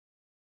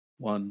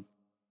1,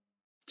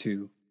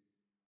 2,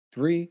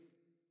 3.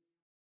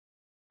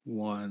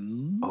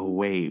 1. Oh,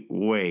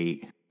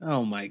 wait.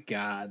 Oh my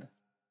God.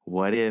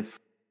 What if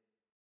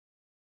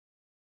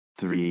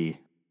 3,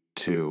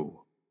 2,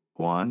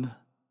 1?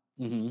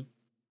 Mm-hmm.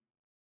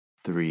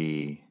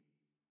 3,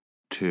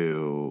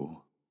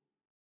 2,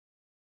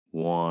 1.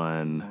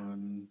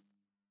 1.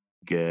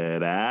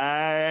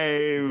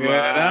 G'day,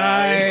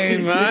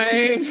 G'day,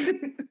 mate.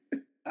 mate.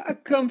 I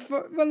come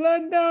from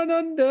London down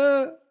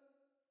under.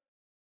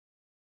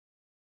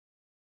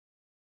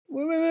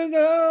 Where we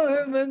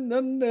going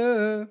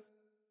under?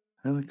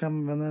 Got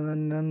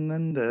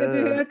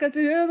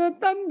you hear the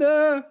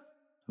thunder.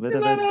 You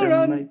better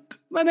run.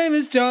 My name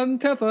is John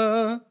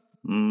Teffer.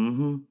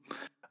 Mm-hmm.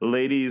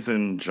 Ladies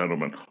and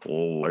gentlemen.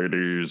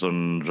 Ladies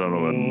and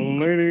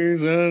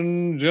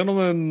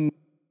gentlemen.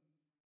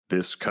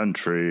 This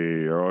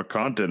country or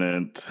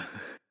continent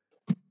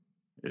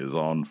is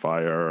on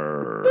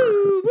fire. Woo,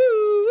 woo,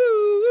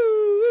 woo,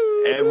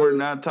 woo, and we're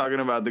not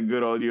talking about the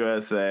good old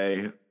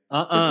USA.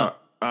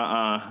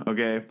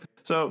 Okay.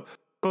 So,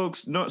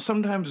 folks,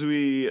 sometimes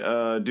we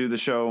do the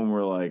show and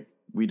we're like,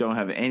 we don't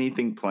have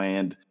anything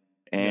planned.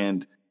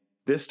 And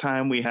this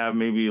time we have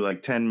maybe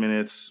like 10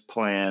 minutes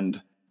planned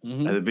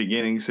at the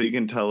beginning. So you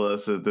can tell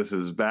us if this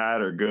is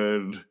bad or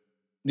good.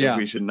 If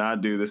we should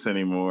not do this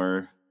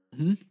anymore.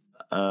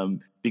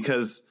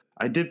 Because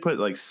I did put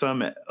like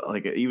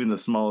even the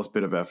smallest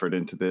bit of effort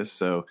into this.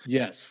 So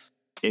yes,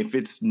 if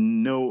it's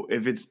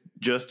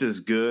just as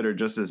good or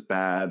just as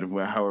bad,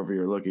 however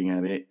you're looking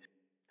at it,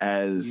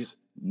 as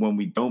when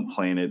we don't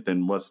plan it,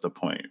 then what's the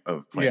point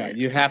of planning? Yeah,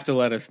 you have to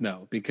let us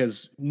know,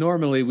 because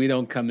normally we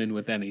don't come in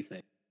with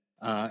anything.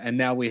 And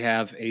now we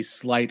have a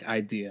slight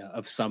idea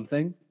of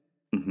something.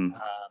 And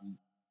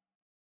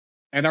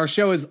our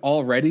show is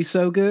already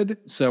so good,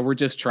 so we're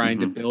just trying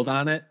to build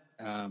on it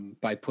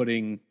by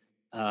putting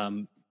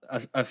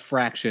a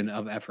fraction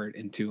of effort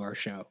into our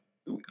show.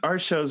 Our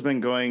show's been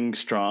going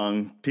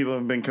strong. People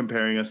have been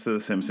comparing us to The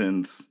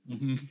Simpsons.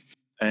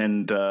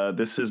 And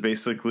this is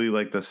basically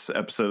like this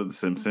episode of The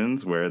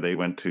Simpsons where they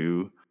went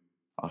to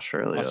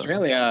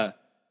Australia.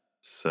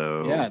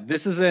 So yeah,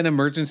 this is an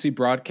emergency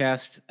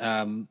broadcast.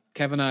 Kev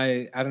and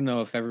I don't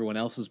know if everyone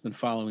else has been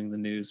following the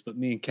news, but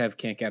me and Kev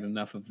can't get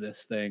enough of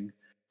this thing.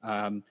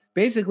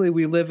 Basically,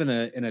 we live in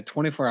a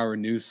 24-hour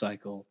news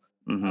cycle.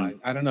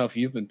 I don't know if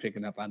you've been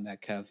picking up on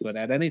that, Kev, but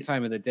at any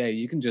time of the day,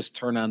 you can just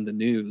turn on the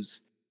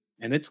news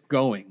and it's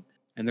going.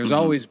 And there's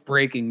always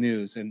breaking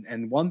news.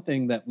 And one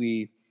thing that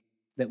we've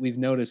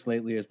noticed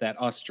lately is that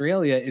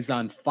Australia is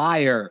on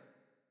fire.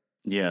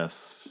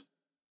 Yes.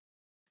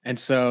 And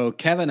so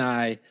Kev and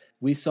I,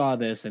 we saw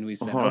this and we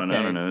said, I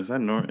don't know. Is that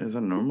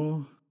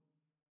normal?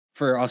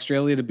 For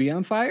Australia to be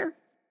on fire?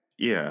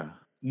 Yeah.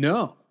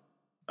 No.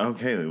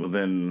 Okay, well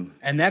then.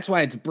 And that's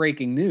why it's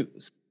breaking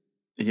news.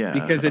 Yeah.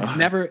 Because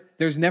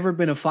there's never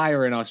been a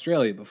fire in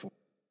Australia before.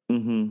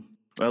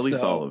 At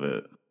least all of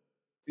it.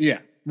 Yeah,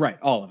 right.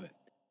 All of it.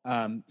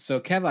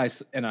 So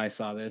Kev and I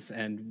saw this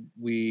and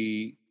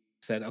we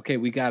said, okay,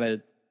 we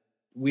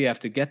have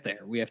to get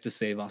there. We have to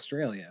save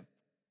Australia.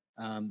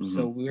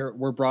 So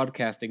we're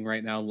broadcasting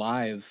right now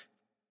live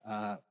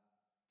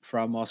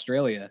from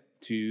Australia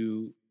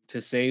to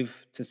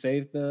save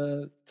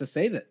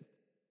it.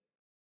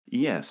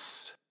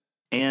 Yes.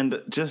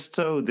 And just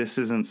so this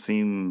doesn't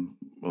seem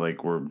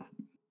like we're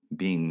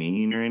being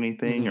mean or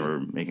anything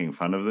or making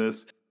fun of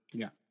this.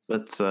 Yeah.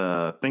 Let's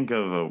think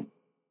of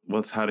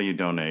how do you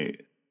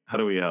donate? How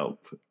do we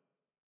help?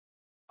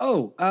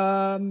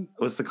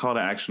 What's the call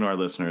to action to our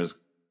listeners?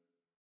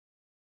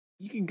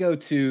 You can go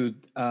to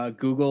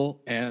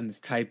Google and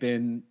type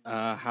in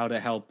how to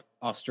help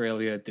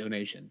Australia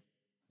donation.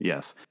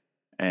 Yes.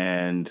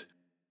 And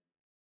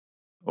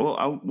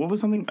what was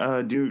something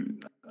do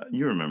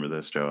you remember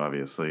this, Joe,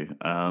 obviously.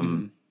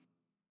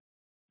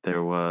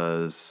 There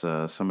was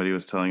somebody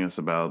was telling us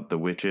about the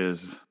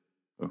witches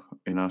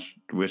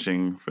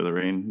wishing for the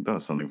rain. That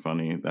was something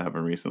funny that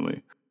happened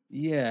recently.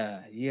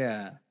 Yeah.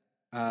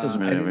 Doesn't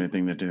really have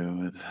anything to do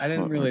with. I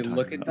didn't really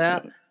look at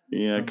that.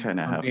 Yeah, I kind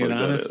of have. Being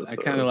honest, I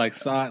kind of like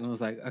saw it and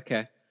was like,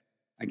 okay.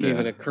 I gave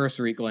it a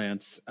cursory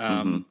glance.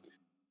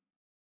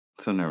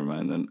 So never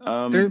mind then.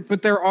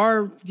 But there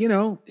are,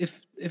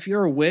 if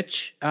you're a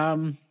witch,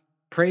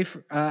 pray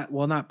for.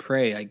 Well, not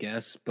pray, I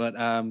guess, but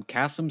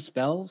cast some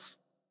spells,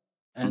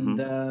 and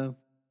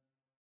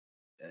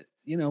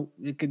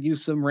it could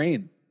use some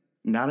rain.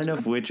 Not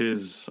enough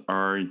witches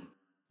are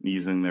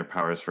using their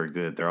powers for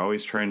good. They're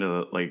always trying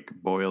to like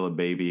boil a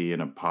baby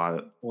in a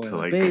pot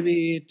turn a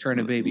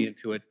baby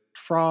into a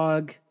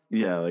frog.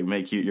 Yeah, like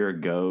make you're a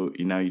goat.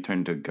 Now you turn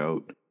into a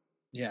goat.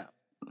 Yeah.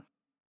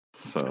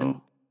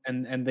 So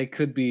and they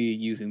could be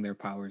using their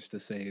powers to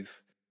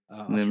save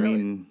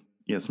Australia.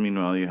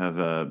 Meanwhile, you have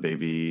a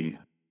baby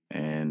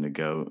and a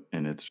goat,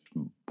 and it's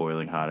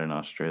boiling hot in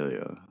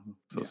Australia.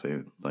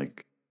 So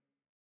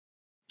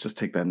just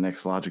take that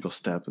next logical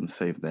step and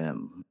save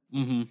them.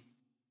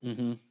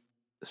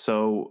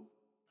 So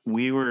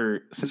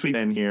since we've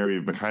been here,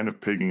 we've been kind of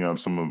picking up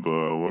some of the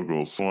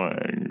local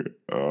slang.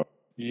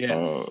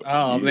 Yes.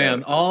 Oh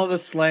man, all the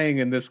slang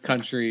in this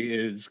country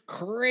is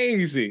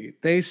crazy.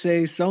 They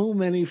say so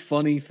many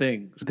funny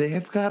things. They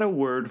have got a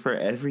word for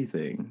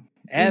everything.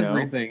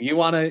 Everything. You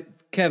want to,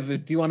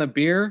 Kev? Do you want a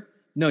beer?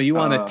 No, you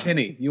want a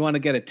tinny. You want to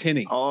get a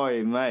tinny.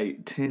 Oi,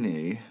 mate,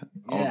 tinny.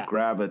 Yeah. I'll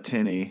grab a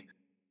tinny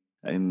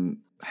and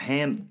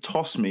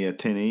toss me a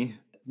tinny.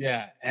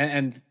 Yeah,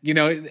 and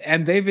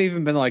and they've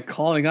even been like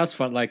calling us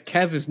fun. Like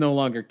Kev is no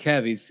longer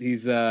Kev. He's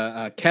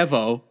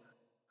Kevo.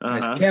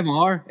 As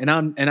Kevmar, and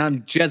I'm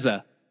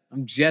Jezza.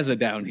 I'm Jezza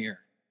down here.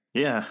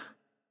 Yeah.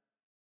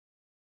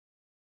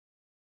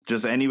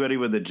 Just anybody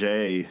with a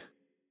J.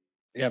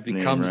 Yeah,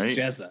 becomes name, right?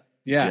 Jezza.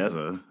 Yeah.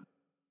 Jezza.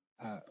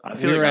 I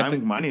feel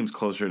like my name's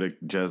closer to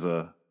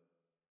Jezza.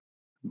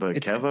 But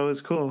Kevo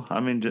is cool. I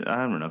mean, I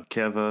don't know.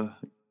 Kevo.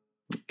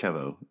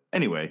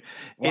 Anyway.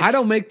 Well, I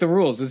don't make the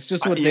rules. It's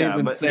just what they've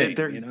been saying.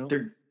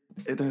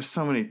 There's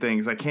so many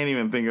things. I can't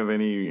even think of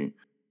any.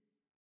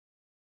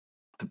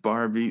 The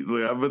Barbie.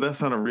 But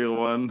that's not a real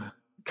one.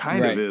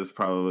 Kind of is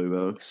probably,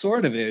 though.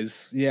 Sort of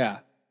is. Yeah.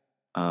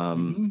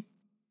 I'm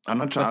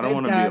not trying. I don't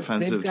want to be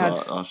offensive to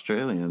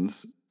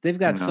Australians. They've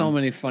got so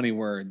many funny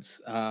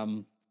words.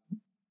 And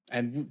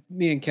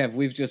me and Kev,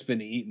 we've just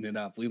been eating it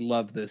up. We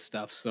love this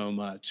stuff so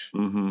much.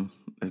 Mm-hmm.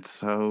 It's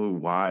so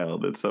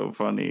wild. It's so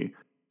funny.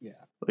 Yeah.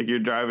 Like you're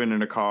driving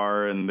in a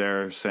car and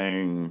they're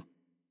saying,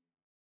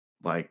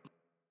 like,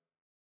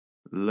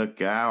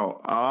 look out.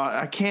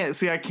 I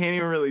can't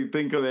even really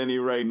think of any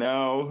right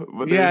now.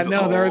 But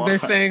they're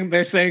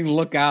saying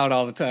look out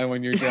all the time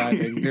when you're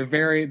driving. they're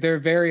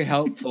very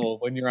helpful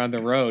when you're on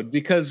the road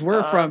because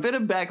we're from a bit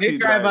of backseat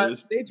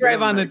drivers. They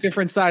drive on a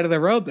different side of the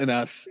road than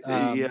us.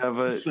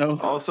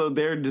 Also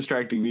they're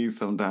distracting me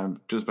sometimes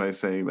just by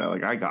saying that.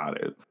 Like I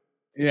got it.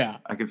 Yeah,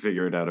 I can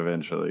figure it out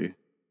eventually.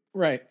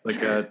 Right. It's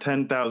like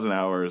 10,000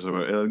 hours.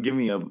 Give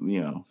me let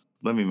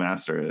me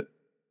master it.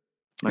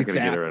 I'm not gonna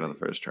get it right on the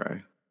first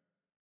try.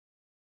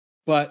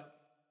 But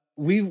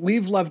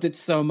we've loved it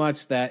so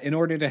much that in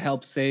order to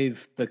help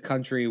save the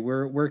country,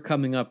 we're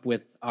coming up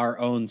with our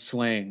own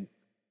slang.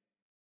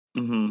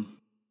 Mm-hmm.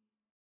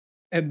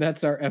 And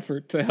that's our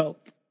effort to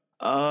help.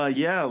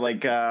 Yeah,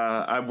 like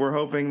we're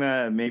hoping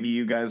that maybe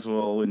you guys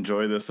will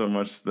enjoy this so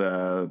much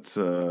that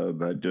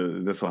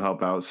this will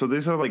help out. So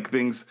these are like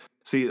things.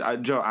 See,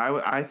 Joe,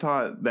 I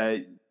thought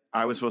that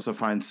I was supposed to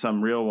find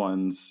some real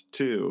ones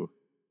too.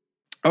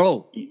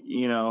 Oh,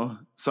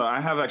 so I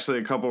have actually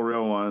a couple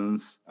real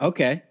ones.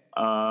 Okay.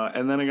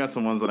 And then I got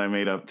some ones that I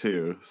made up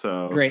too.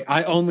 So great.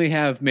 I only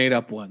have made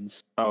up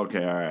ones.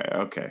 Okay. All right.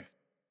 Okay.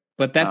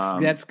 But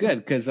that's good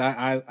because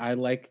I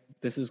like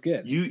this is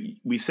good.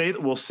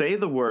 We'll say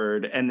the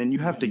word and then you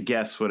have to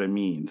guess what it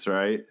means,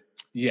 right?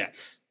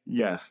 Yes.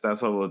 Yes,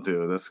 that's what we'll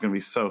do. That's gonna be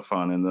so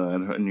fun,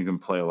 and you can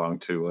play along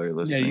too while you're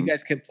listening. Yeah, you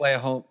guys can play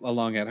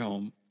along at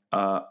home.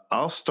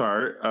 I'll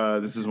start.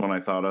 This is one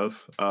I thought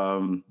of.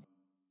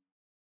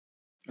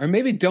 Or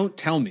maybe don't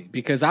tell me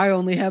because I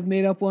only have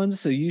made up ones,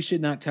 so you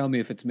should not tell me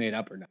if it's made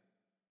up or not.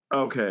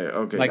 Okay.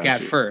 Like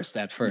at first.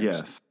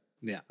 Yes.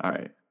 Yeah. All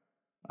right.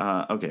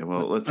 Okay.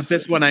 Well, let's. But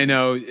this one I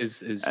know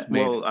is.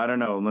 Well, I don't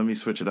know. Let me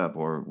switch it up,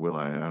 or will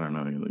I? I don't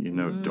know.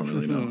 Don't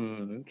really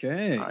know.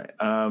 Okay. All right.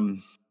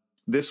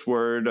 This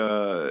word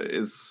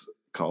is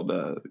called.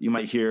 You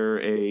might hear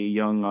a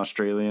young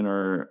Australian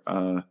or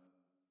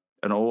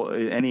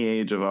any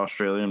age of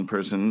Australian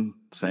person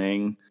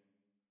saying,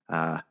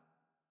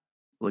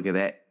 look at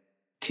that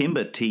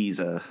timber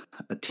teaser,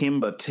 a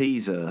timber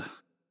teaser,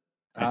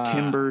 a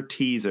timber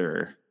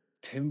teaser.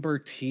 Timber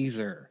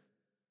teaser.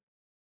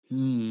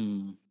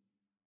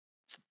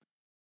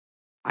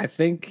 I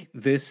think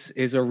this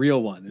is a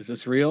real one. Is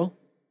this real?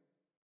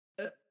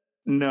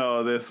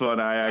 No, this one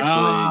I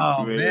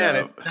actually made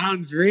up. It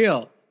sounds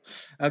real.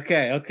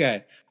 Okay.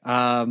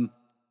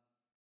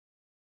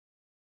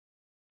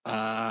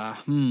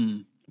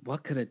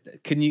 What could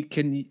it? Can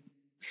you?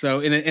 So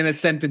in a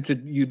sentence,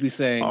 you'd be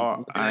saying.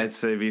 I'd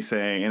be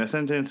saying in a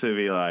sentence, it'd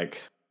be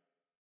like,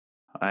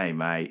 "Hey,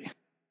 mate,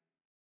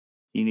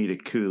 you need to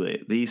cool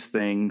it. These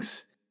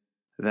things,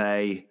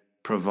 they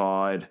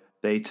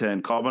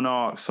turn carbon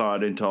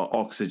dioxide into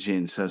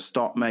oxygen. So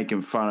stop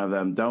making fun of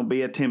them. Don't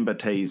be a timber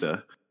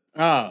teaser."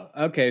 Oh,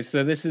 okay.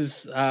 So this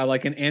is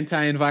like an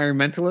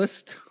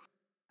anti-environmentalist.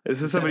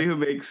 This is somebody who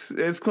makes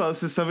it's close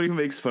to somebody who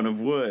makes fun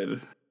of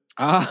wood.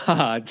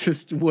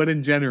 Just wood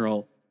in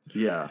general.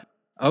 Yeah.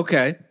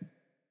 Okay.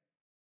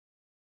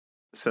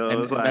 So it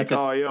was like,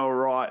 you're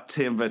right,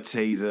 timber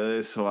teaser.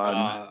 This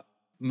one,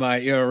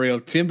 mate, you're a real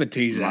timber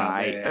teaser.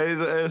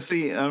 Mate,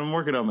 see, I'm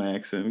working on my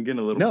accent. I'm getting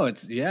a little. No,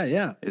 it's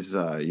yeah. It's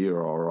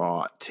you're all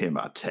right,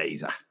 timber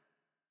teaser.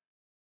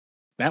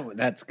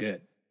 That's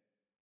good.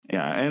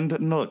 Yeah,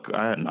 and look,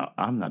 I'm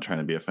not trying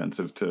to be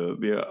offensive to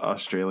the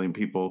Australian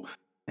people,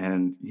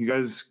 and you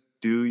guys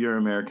do your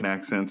American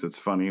accents. It's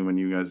funny when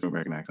you guys do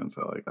American accents.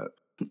 I like that.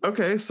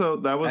 Okay, so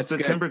that's the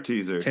good. Timber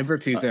teaser. Timber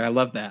teaser, I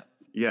love that.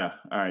 Yeah.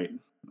 All right.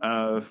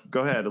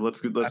 Go ahead.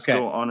 Let's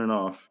go on and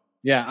off.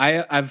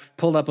 Yeah, I've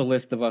pulled up a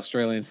list of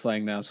Australian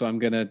slang now, so I'm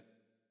gonna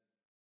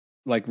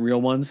like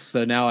real ones.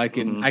 So now I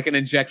can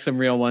inject some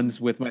real ones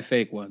with my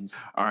fake ones.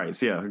 All right.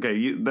 So yeah,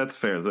 okay, that's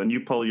fair. Then you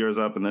pull yours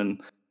up, and then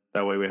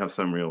that way we have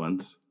some real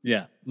ones.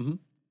 Yeah. Mm-hmm.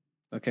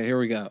 Okay, here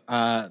we go.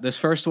 This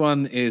first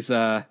one is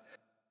Tacky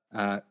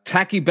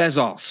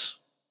Bezos.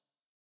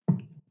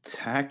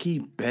 Tacky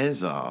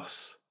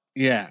Bezos.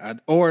 Yeah,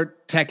 or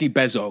Tacky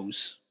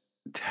Bezos.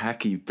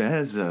 Tacky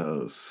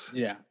Bezos.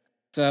 Yeah.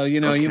 So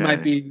you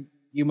might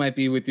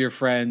be with your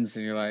friends,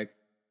 and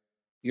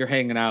you're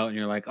hanging out, and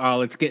you're like, oh,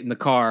 let's get in the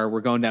car.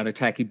 We're going down to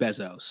Tacky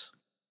Bezos.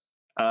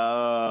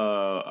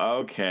 Oh,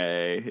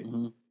 okay.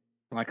 Mm-hmm.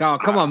 Like, oh,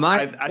 come on,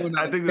 mate. I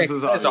think this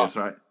is obvious,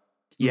 right?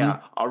 Yeah,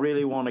 Mm-hmm. I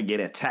really want to get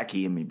a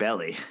tacky in my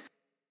belly.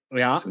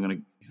 Yeah. So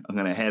I'm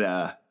gonna head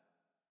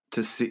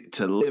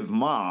to Live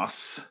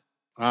Moss.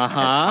 At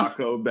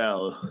Taco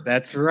Bell.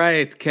 That's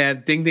right,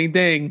 Kev. Ding, ding,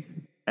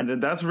 ding.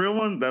 And that's a real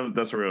one.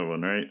 That's a real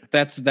one, right?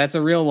 That's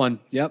a real one.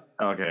 Yep.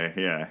 Okay,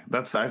 yeah.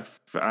 I've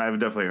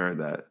definitely heard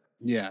that.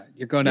 Yeah,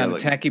 you're going down to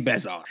Tacky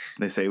Bezos.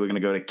 They say we're gonna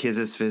go to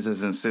Kizzes,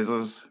 Fizzes, and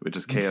Sizzles, which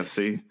is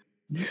KFC.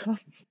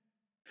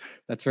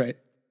 That's right.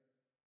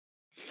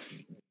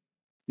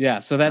 Yeah,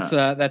 so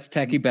that's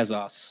Tacky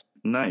Bezos.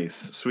 Nice,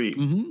 sweet.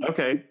 Mm-hmm.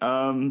 Okay.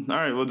 All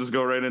right, we'll just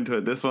go right into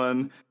it. This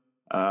one,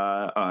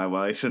 well,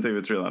 I shouldn't think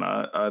it's real or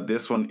not.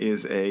 This one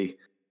is a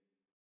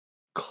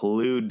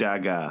clue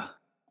dagger.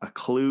 A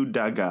clue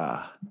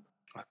dagger.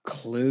 A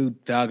clue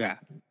dagger.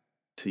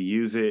 To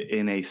use it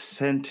in a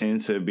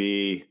sentence, it'd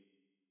be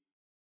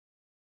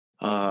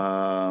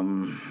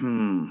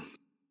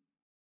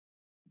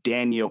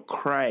Daniel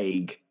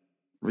Craig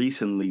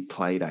recently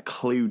played a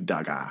clue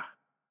dagger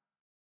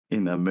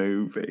in the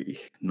movie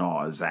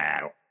Knives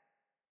Out.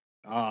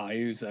 Oh,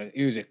 he was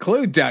a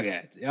clue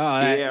dugger.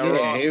 Oh,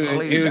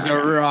 he was a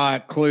right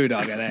clue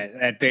dugger.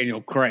 That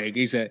Daniel Craig.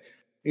 He's a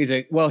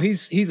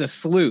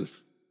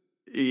sleuth.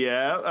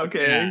 Yeah.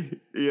 Okay.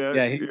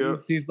 Yeah.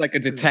 He's like a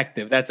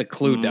detective. That's a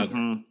clue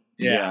dugger.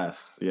 Yeah.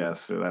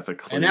 Yes. That's a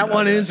clue. And that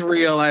one is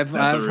real. I've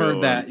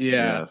heard that.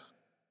 Yeah. Yes.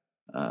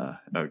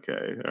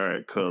 Okay. All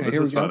right. Cool. Okay, this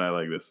is fun. I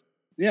like this.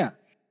 Yeah.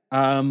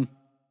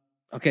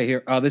 Okay.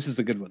 Here. Oh, this is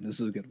a good one.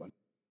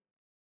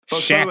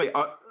 Folks, by the way,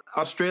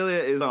 Australia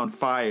is on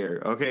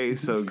fire. Okay,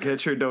 so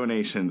get your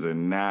donations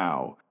in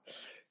now.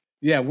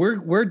 Yeah,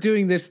 we're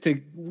doing this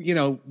to,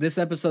 this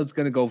episode's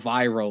going to go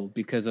viral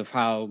because of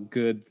how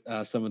good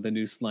some of the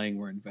new slang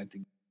we're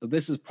inventing. So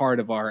this is part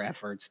of our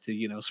efforts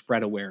to,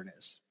 spread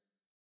awareness.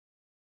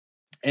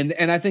 And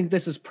I think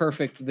this is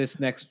perfect for this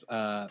next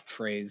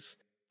phrase,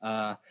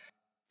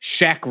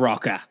 shack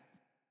rocker.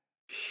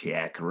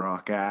 Shack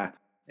rocker.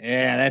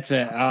 Yeah, that's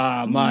it.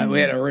 We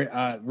had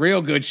a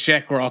real good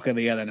shack rocker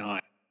the other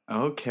night.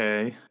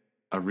 Okay,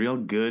 a real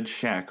good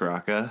shack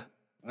rocker.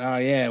 Oh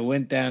yeah,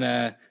 went down.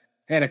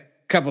 Had a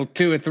couple,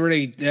 two,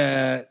 three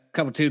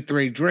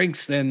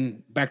drinks,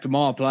 then back to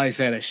my place.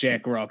 Had a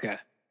shack rocker.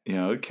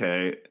 Yeah,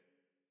 okay.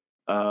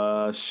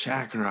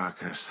 Shack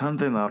rocker,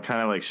 something that'll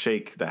kind of like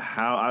shake the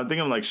house. I'm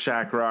thinking like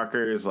shack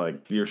rocker is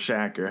like your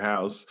shack, your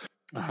house,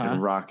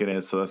 and rocking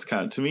it. So that's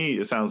kind of, to me,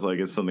 it sounds like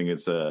it's something.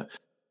 It's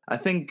I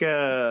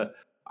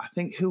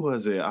think who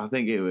was it? I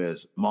think it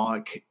was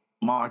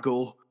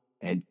Michael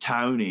and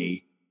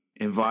Tony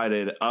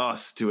invited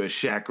us to a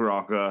shack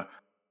rocker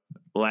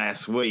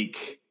last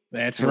week.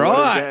 That's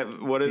right.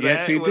 What is that?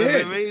 Yes, he what did. Does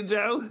it mean,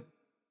 Joe?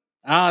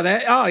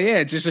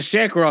 Yeah, just a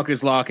shack rock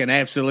is like an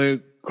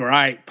absolute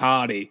great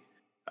party.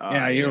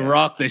 You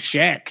rock the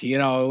shack.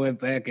 Went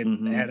back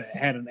and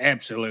had an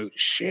absolute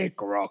shack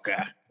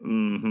rocker.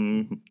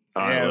 Mm-hmm.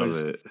 I love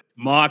it.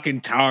 Mark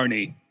and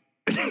Tony.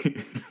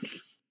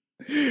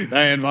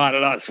 They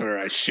invited us for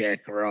a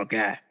shack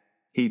rocker.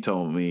 He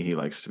told me he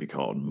likes to be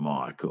called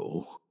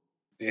Michael.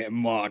 Yeah,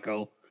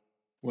 Michael.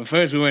 Well,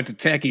 first we went to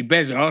Tacky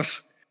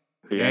Bezos.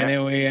 Yeah. And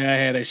then we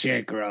had a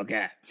shack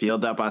rocker.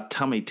 Filled up our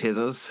tummy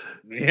tizzers.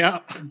 Yeah.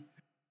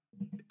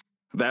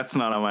 That's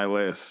not on my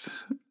list,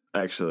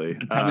 actually.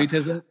 Tummy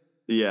tizzer?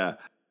 Yeah.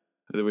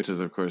 Which is,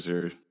 of course,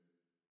 your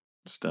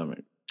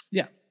stomach.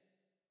 Yeah.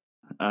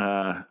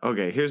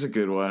 Okay, here's a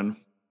good one.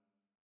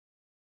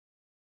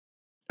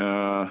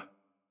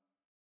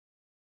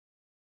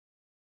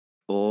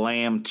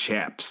 Lamb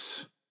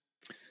chaps.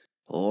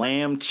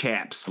 Lamb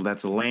chaps.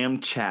 That's lamb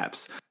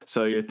chaps.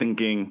 So you're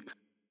thinking,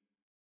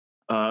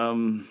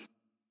 all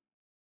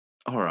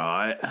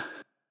right.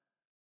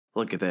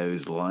 Look at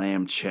those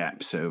lamb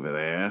chaps over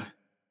there.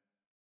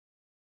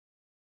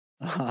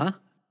 Uh-huh.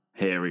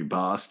 Hairy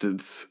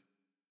bastards.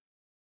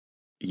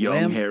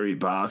 Young hairy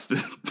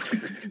bastards.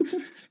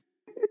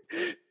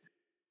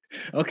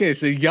 Okay,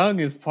 so young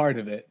is part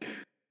of it.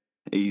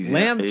 He's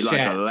like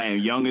a lamb.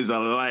 Young is a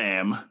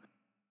lamb.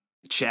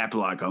 Chap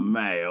like a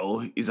male.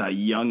 He's a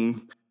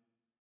young,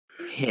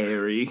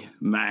 hairy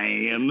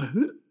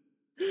man.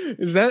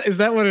 Is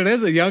that what it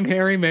is? A young,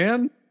 hairy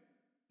man?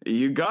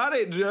 You got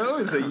it, Joe.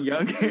 It's a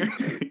young,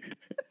 hairy.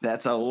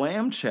 That's a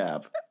lamb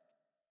chap.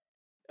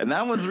 And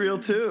that one's real,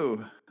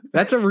 too.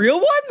 That's a real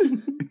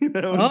one?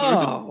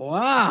 Real.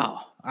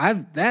 Wow.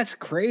 That's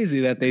crazy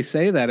that they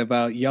say that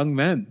about young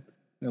men.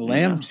 The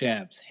lamb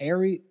chaps.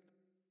 Hairy.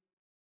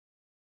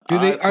 Do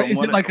they? Is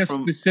it like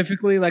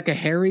specifically like a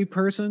hairy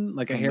person,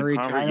 like a hairy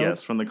child?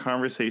 Yes, from the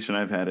conversation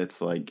I've had,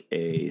 it's like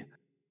they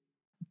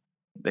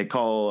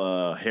call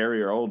a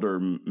hairy or older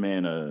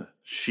man a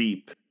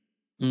sheep,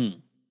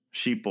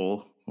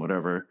 sheeple,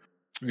 whatever.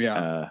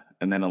 Yeah,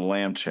 and then a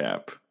lamb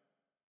chap.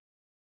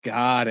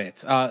 Got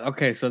it.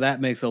 Okay, so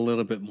that makes a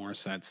little bit more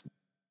sense.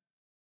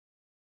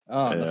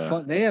 Oh,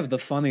 yeah. They have the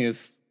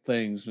funniest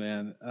things,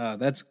 man.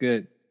 That's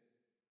good.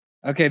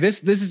 Okay,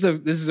 this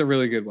is a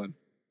really good one,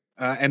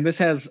 and this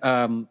has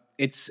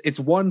it's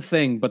one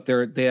thing, but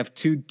they have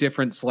two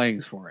different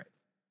slangs for it.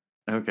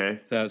 Okay.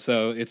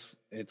 So it's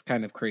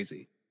kind of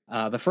crazy.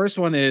 The first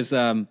one is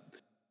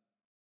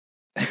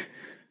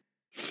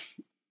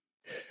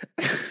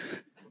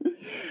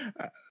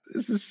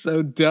this is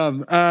so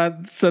dumb.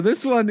 So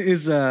this one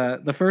is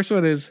the first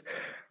one is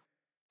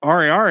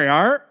Ari Ari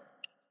Ar.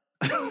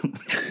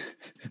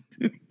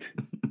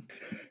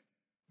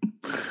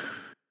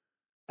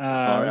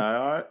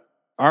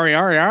 Ari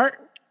Ari Ar.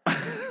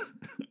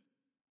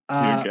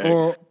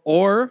 Okay.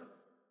 Or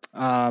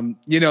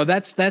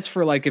that's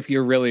for like if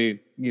you're really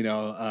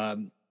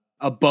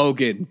a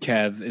bogan,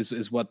 Kev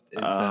is what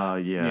is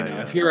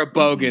if you're a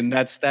bogan,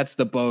 that's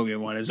the bogan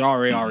one is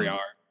Ari Ari Ar.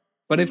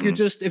 But if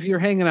you're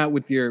hanging out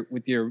with your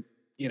with the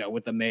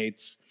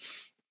mates,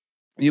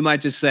 you might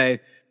just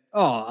say,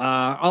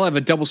 I'll have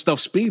a double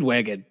stuffed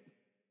Speedwagon.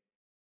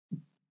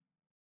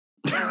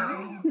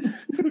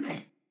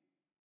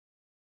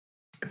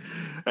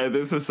 And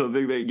this is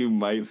something that you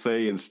might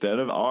say instead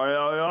of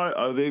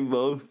are they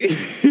both?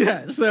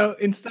 Yeah. So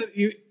instead,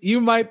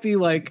 you might be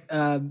like,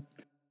 it's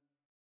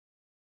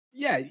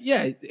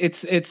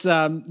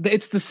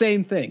the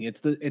same thing.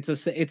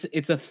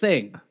 It's a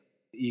thing.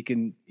 You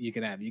can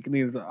have. You can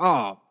either say,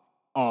 man,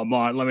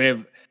 let me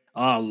have.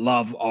 I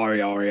love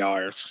Ari.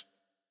 Oh,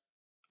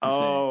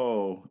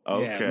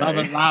 okay.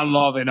 Yeah, I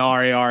love an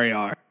Ari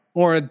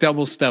or a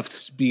double stuffed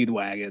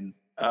Speedwagon.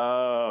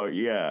 Oh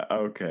yeah,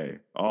 okay.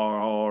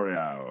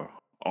 Oreo.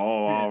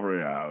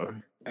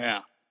 Yeah.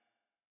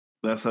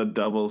 That's a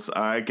double.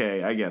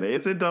 Okay, I get it.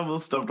 It's a double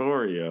stuffed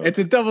Oreo. It's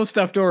a double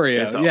stuffed Oreo.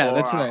 That's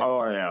right.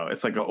 Oreo.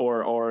 It's like an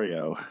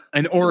Oreo.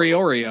 An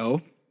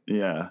Oreo.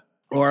 Yeah.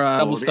 Or a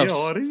double stuffed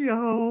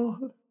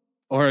Oreo.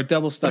 Or a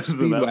double stuffed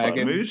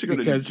Speedwagon. Maybe we should go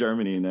to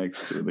Germany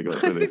next. I think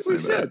we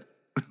should.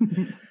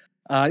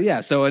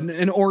 So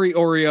an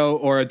Oreo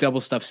or a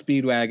double stuffed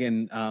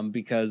Speedwagon,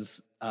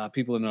 because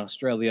people in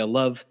Australia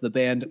love the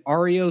band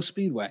REO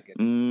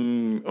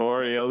Speedwagon.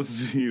 REO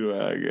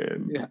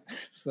Speedwagon. Yeah.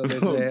 So they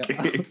say,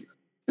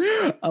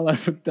 I'll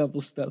have a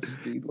double stuffed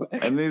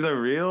Speedwagon. And these are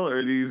real,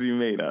 or these you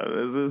made up?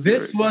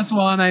 This was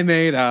one I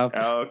made up.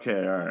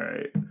 Okay, all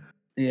right.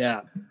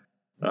 Yeah.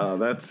 Oh,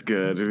 that's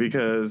good,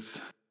 because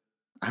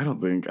I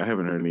haven't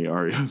heard any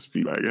REO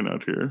Speedwagon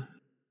out here.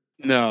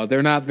 No,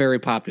 they're not very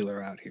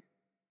popular out here.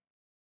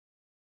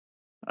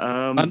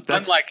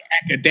 Unlike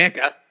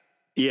Akadeka.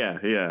 Yeah.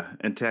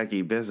 And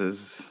Tacky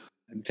Bezos.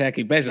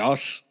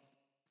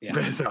 Yeah.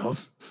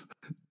 Bezos.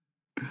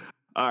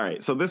 All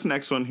right. So this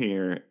next one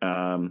here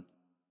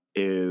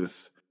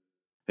is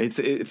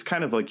it's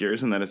kind of like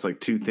yours in that it's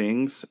like two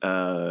things.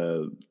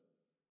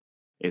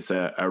 It's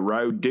a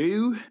road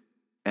do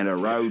and a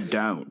road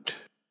don't.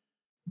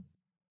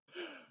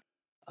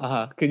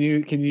 Can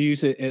you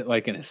use it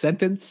like in a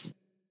sentence?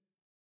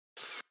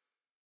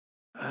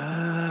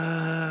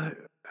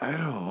 I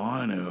don't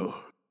want to.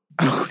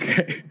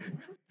 Okay.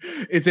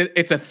 It's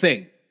a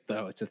thing,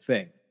 though. It's a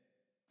thing.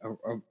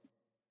 Is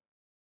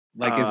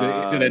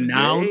it a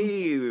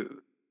noun?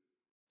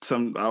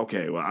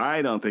 Well,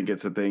 I don't think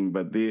it's a thing,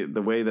 but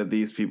the way that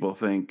these people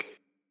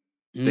think,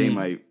 they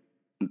might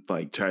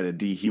like try to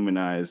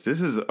dehumanize.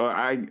 This is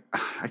I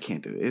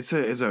can't do it. It's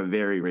a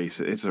very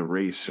racist. It's a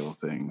racial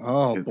thing.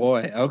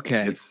 Boy.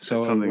 Okay. It's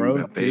something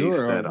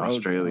that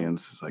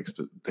Australians like.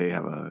 They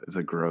have it's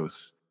a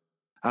gross.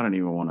 I don't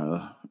even want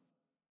to.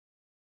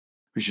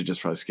 We should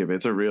just probably skip it.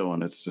 It's a real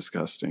one. It's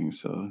disgusting.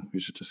 So we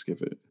should just skip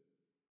it.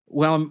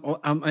 Well,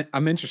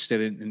 I'm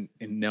interested in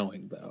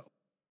knowing though,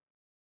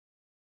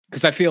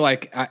 because I feel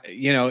like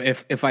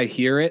if I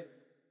hear it,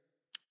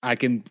 I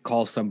can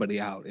call somebody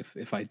out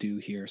if I do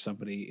hear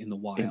somebody in the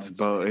wild. It's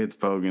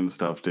bogan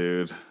stuff,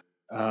 dude.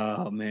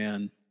 Oh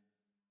man.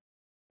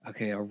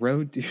 Okay, a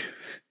road dude.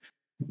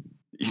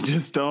 You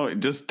just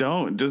don't. It's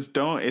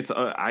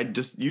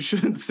you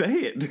shouldn't say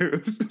it,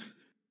 dude.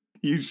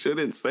 You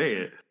shouldn't say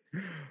it.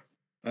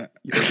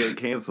 You'll get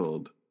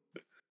canceled.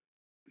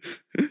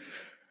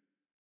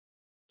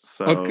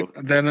 So okay,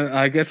 then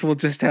I guess we'll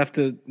just have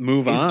to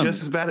move on. It's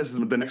just as bad as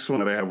the next one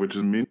that I have, which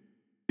is minty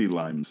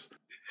limes.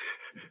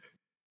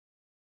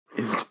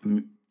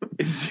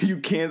 Is you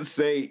can't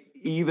say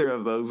either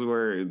of those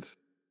words.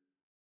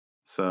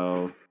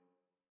 So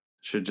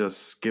should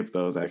just skip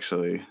those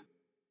actually.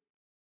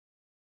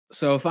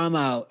 So if I'm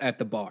out at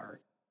the bar,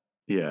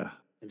 yeah,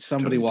 and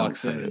somebody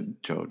walks in,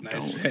 Joe,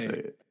 don't say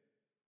it.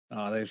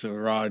 Oh, there's a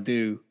raw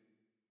do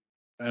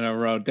and a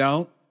raw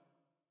don't.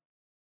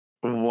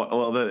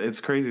 Well, it's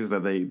crazy is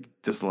that they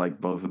dislike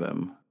both of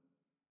them.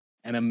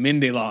 And a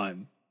Mindy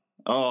lime.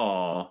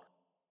 Oh,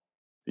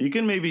 You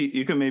can maybe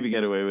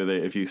get away with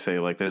it if you say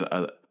like there's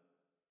a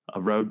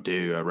road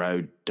do, a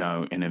road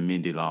don't, and a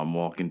Mindy Lam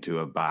walk into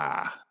a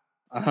bar.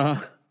 Uh-huh.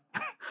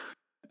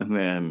 And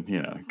then,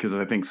 because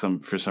I think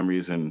for some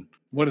reason.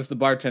 What does the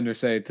bartender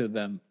say to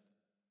them?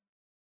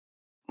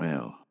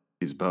 Well,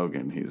 he's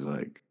bogan. He's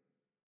like,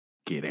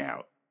 get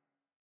out.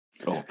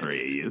 All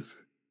three of yous.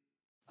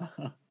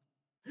 Uh-huh.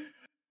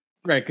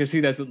 Right, because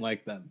he doesn't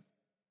like them.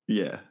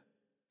 Yeah.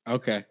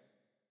 Okay.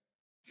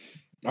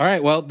 All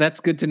right, well, that's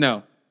good to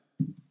know.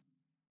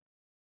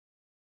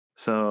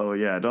 So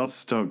yeah,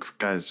 don't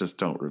guys, just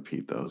don't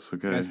repeat those,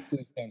 okay? Guys,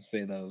 please don't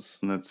say those.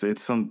 And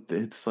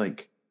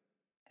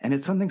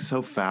it's something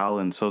so foul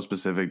and so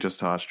specific just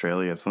to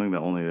Australia. It's something that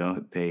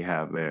only they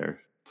have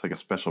there. It's like a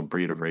special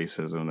breed of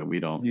racism that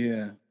we don't.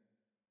 Yeah.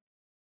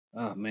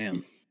 Oh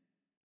man,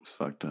 it's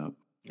fucked up.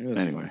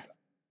 Anyway,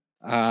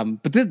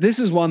 but this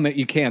is one that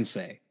you can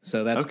say.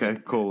 So that's okay.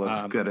 good. Cool.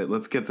 Let's get it.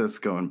 Let's get this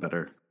going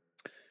better.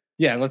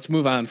 Yeah, let's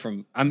move on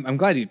from. I'm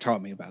glad you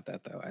taught me about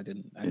that though. I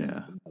didn't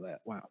know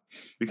that. Wow.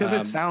 Because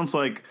it sounds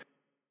like.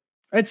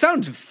 It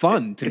sounds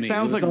fun to me. It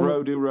sounds like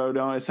road do, road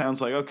on. It sounds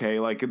like, okay,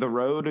 like the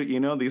road,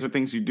 these are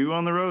things you do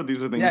on the road.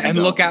 These are things you and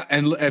don't. Look out.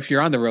 And if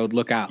you're on the road,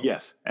 look out.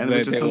 Yes. And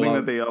which is something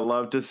that they all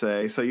love to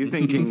say. So you're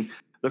thinking,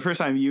 the first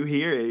time you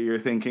hear it, you're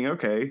thinking,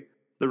 okay,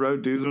 the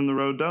road do's and the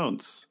road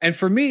don'ts. And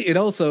for me, it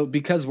also,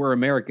 because we're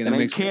American, it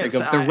makes me think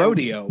of the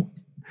rodeo.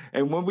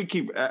 And when we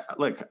keep,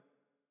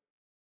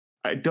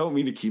 I don't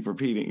mean to keep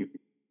repeating.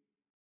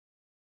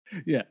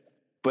 Yeah.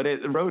 But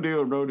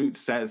rodeo and road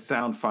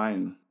sound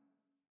fine.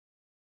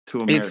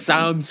 It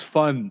sounds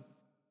fun.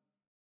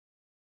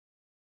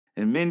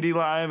 And Mindy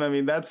Lime, I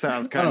mean, that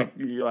sounds kind of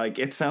like,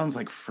 it sounds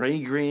like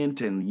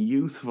fragrant and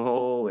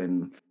youthful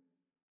and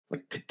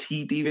like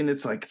petite even.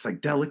 It's like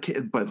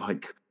delicate, but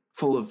like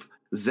full of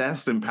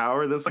zest and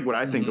power. That's like what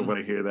I think of when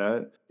I hear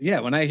that.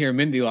 Yeah, when I hear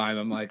Mindy Lime,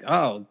 I'm like,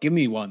 oh, give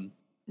me one.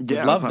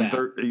 Yeah, love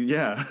that.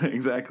 Yeah,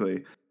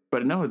 exactly.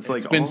 But no, it's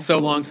like been so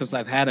long since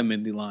I've had a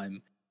Mindy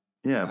Lime.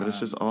 Yeah, but it's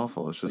just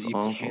awful. It's just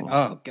awful.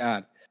 Oh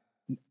God.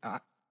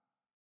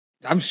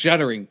 I'm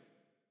shuddering.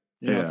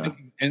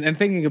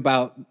 Thinking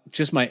about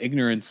just my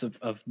ignorance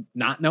of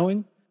not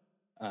knowing.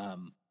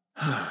 And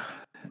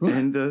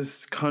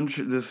this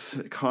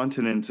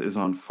continent is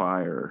on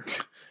fire.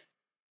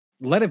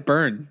 Let it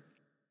burn.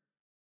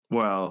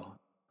 Well,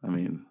 I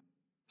mean,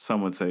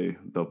 some would say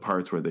the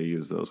parts where they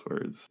use those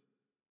words.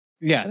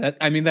 Yeah,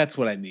 that's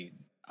what I mean.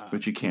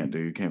 Which you can't do.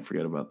 You can't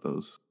forget about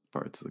those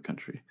parts of the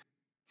country.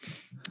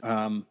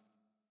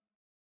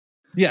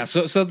 Yeah,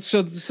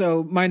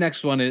 so my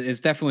next one is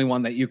definitely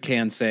one that you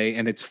can say,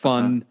 and it's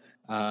fun.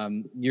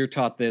 You're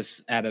taught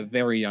this at a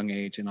very young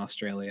age in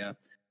Australia,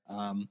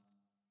 and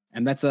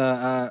that's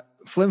a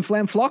flim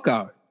flam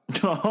flocko.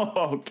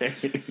 Oh, okay.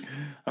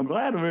 I'm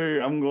glad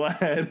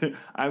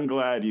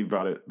you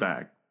brought it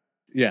back.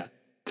 Yeah,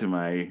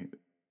 to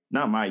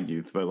not my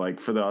youth, but like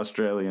for the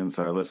Australians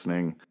that are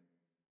listening,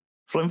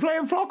 flim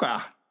flam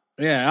flocko.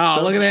 Yeah.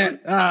 Oh, look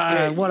at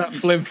that! What a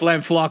flim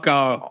flam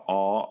flocko.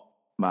 Oh,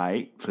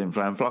 mate, flim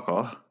flam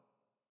flocko.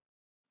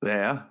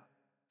 There.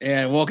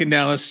 Yeah, walking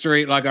down the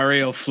street like a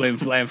real flim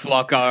flam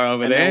flocko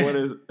over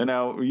there.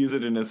 Now use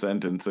it in a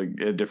sentence, a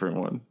different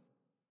one.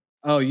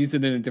 Oh, use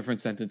it in a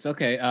different sentence.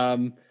 Okay.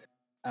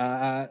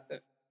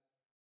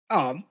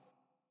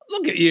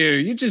 Look at you.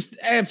 You just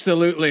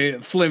absolutely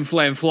flim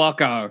flam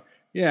flocko.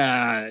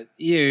 Yeah,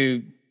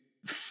 you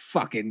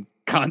fucking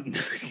cunt.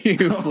 You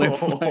flim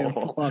flam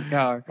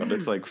flocko. But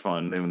it's like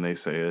fun when they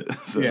say it.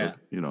 So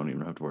you don't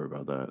even have to worry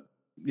about that.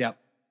 Yep.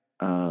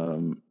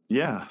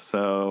 Yeah,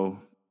 so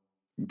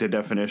the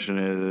definition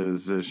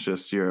is it's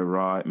just your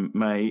raw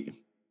mate.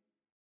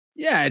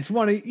 Yeah, it's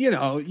one of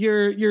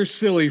your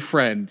silly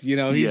friend.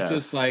 He's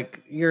just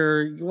like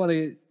you're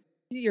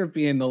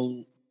being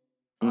a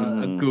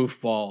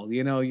goofball.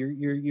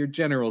 Your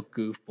general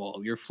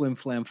goofball. Your flim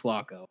flam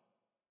flocko.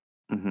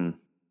 Mm-hmm.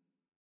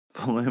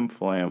 Flim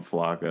flam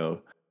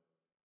flocko.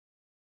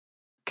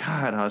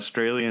 God,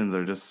 Australians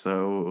are just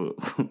so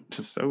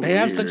They weird.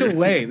 have such a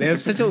way. They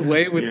have such a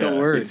way with the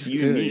words. It's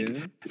unique.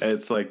 Too,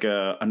 It's like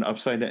an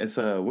upside down. It's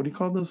what do you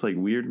call those? Like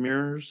weird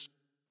mirrors,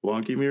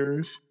 wonky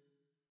mirrors.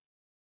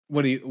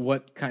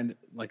 What kind of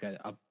like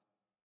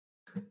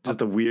just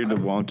the weird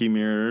wonky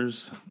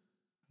mirrors,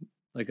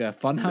 like a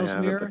funhouse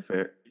mirror?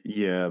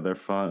 Yeah, they're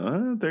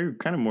fun. They're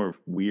kind of more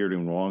weird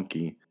and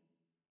wonky.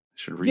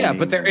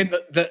 But they're in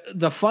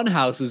the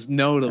funhouse is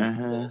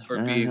notable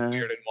for being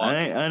weird and wonky.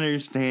 I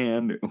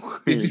understand where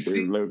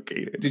they're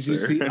located. Did you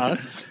see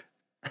Us?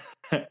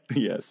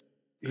 Yes.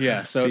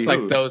 Yeah, so it's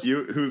like those.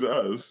 Who's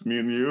us? Me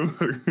and you.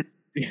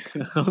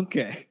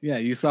 Okay. Yeah,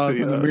 you saw us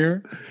in the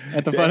mirror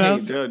at the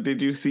funhouse.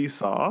 Did you see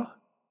Saw?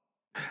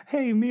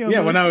 Hey, me. Yeah,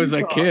 when I was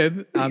a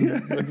kid,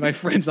 with my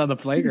friends on the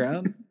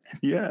playground.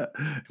 Yeah,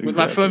 with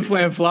my flim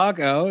flam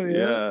flocko.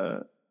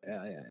 Yeah.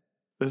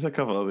 There's a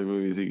couple other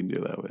movies you can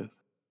do that with.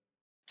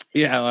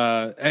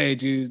 Yeah. Hey,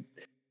 do you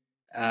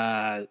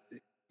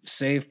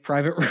save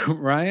Private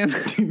Ryan?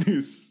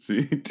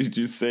 Did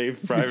you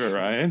save Private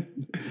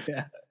Ryan?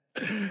 Yeah.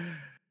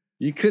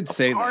 You could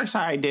say Of that. course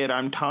I did.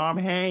 I'm Tom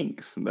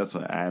Hanks. That's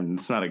what.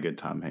 It's not a good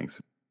Tom Hanks.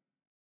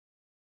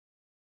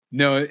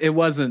 No, it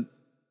wasn't.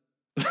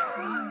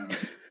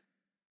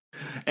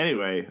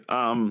 Anyway,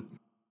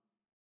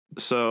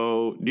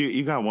 so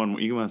you got one?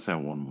 You must have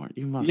one more.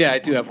 You must. Yeah, I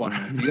do have one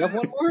more. Do you have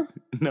one more?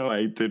 No,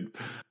 I did.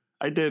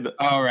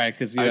 All right,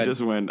 because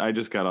I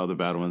just got all the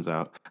bad ones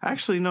out.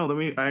 Actually, no.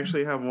 I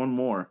actually have one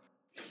more.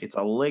 It's a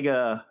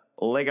ligamat.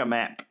 A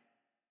ligamat.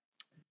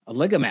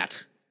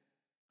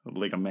 A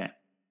ligamat.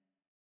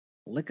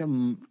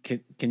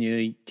 Can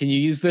you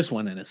use this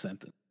one in a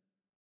sentence?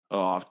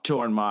 Oh, I've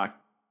torn my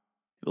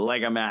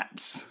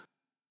ligamats.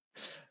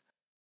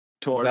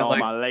 Torn all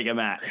my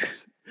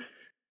ligamats.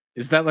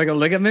 Is that like a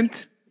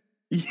ligament?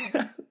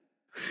 Yeah.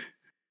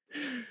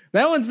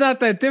 That one's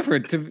not that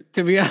different,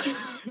 to be honest.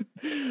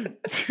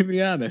 To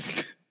be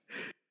honest.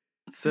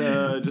 It's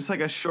just like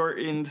a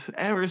shortened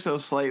ever so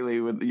slightly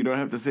with you don't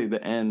have to say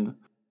the N.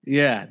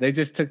 Yeah, they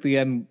just took the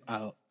N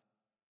out.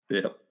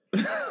 Yep.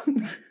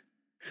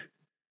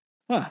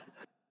 Huh.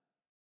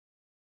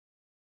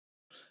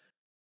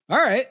 All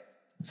right.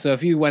 So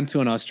if you went to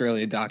an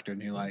Australian doctor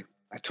and you're like,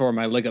 I tore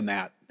my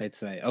ligament, they'd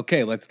say,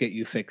 okay, let's get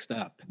you fixed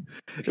up.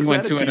 If you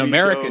went to an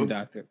American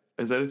doctor.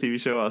 Is that a TV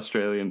show,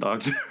 Australian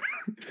Doctor?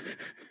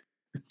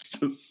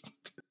 It's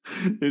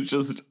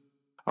just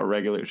a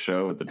regular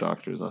show with the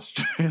doctor's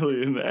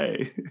Australian.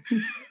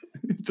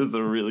 Just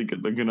a really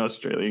good looking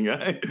Australian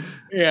guy.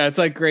 Yeah, it's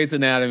like Grey's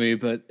Anatomy,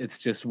 but it's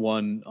just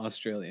one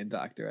Australian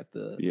doctor at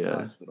the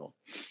hospital.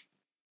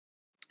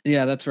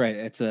 Yeah, that's right.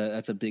 That's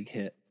a big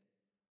hit.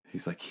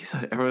 He's like,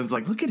 everyone's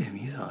like, look at him,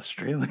 he's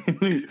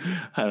Australian.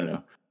 I don't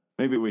know.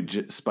 Maybe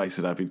we'd spice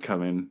it up. He'd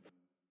come in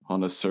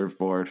on a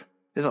surfboard.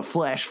 There's a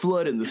flash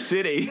flood in the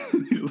city.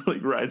 He's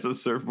like rides a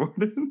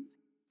surfboard.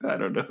 I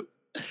don't know.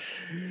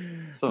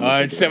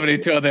 It's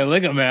 72 of their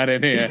ligament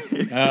in here.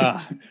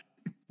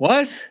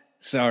 What?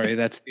 Sorry,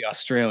 that's the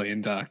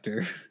Australian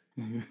doctor.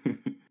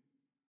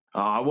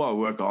 I won't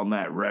work on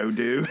that road,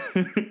 dude.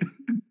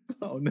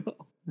 Oh no.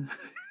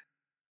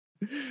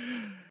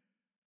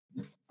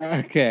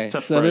 Okay,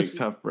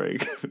 tough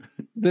break.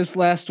 This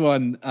last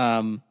one,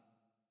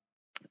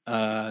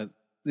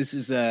 this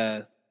is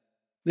a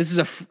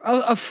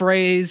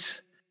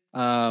phrase.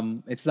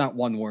 It's not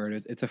one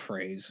word. It's a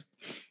phrase.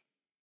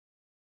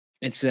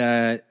 It's two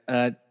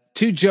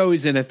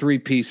Joeys in a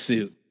 3-piece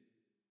suit.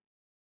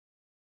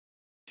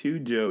 Two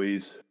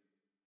Joeys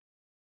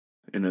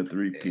in a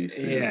 3-piece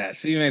suit. Yeah,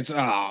 see, it's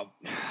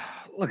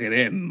look at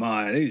him,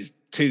 man. These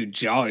two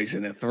Joeys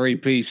in a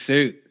 3-piece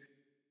suit.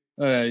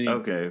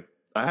 Okay.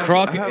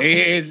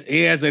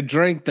 He has a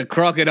drink. The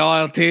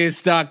crocodile tears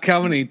start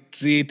coming.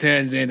 He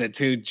turns into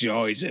two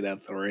Joeys in a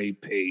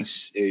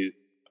 3-piece suit.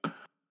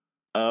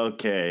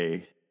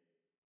 Okay.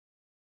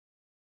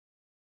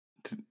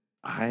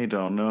 I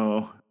don't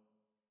know.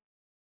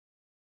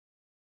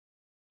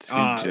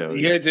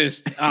 You're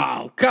just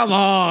come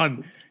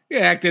on.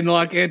 You're acting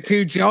like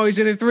two Joeys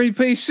in a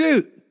 3-piece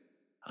suit.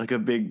 Like a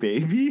big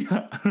baby?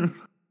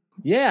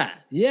 Yeah.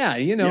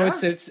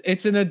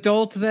 It's an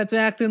adult that's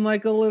acting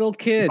like a little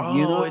kid.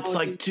 It's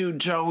like two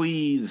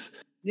Joeys.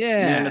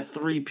 Yeah, in a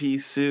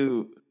 3-piece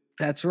suit.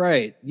 That's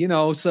right.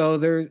 So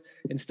they're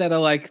instead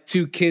of like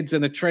two kids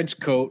in a trench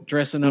coat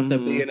dressing up to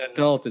be an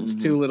adult, it's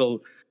two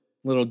little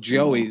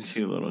Joeys.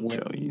 Two little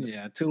Joeys.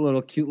 Yeah, two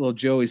little cute little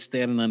Joeys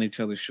standing on each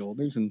other's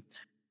shoulders and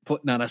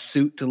putting on a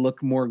suit to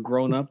look more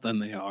grown up than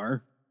they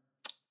are.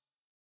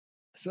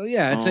 So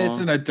yeah, it's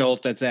an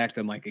adult that's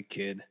acting like a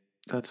kid.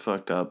 That's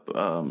fucked up.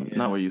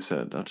 Not what you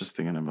said. I'm just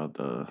thinking about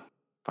the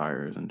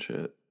fires and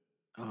shit.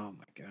 Oh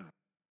my god.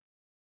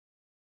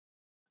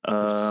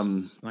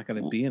 There's not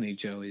going to be any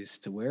Joeys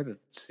to wear the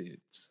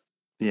suits.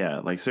 Yeah,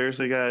 like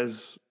seriously,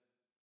 guys.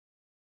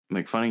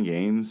 Like fun and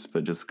games,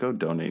 but just go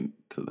donate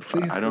to the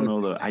fire. I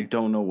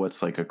don't know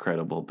what's like the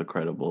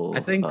credible. I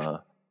think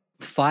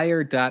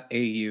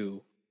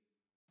fire.au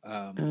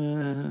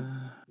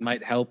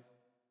might help.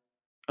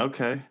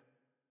 Okay.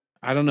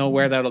 I don't know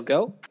where that'll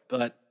go,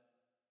 but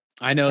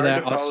I know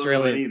that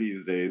Australia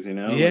these days,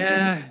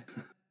 Yeah.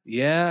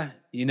 Yeah.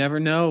 You never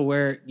know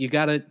where you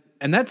got to,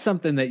 and that's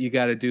something that you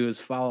got to do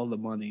is follow the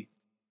money.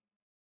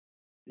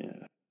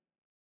 Yeah.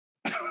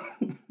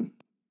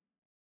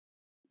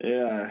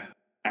 Yeah.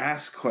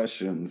 Ask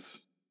questions.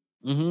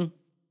 Mm-hmm.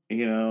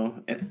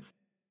 And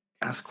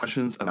ask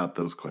questions about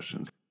those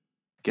questions.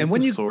 Get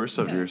the source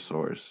of your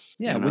source.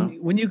 Yeah.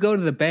 When you go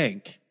to the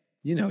bank,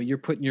 you're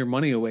putting your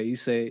money away. You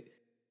say,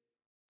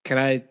 can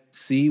I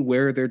see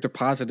where they're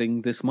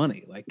depositing this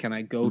money? Like, can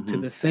I go to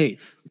the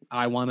safe?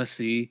 I want to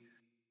see,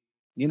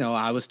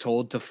 I was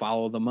told to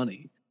follow the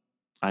money.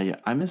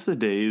 I miss the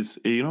days,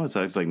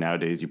 it's like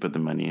nowadays you put the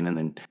money in and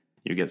then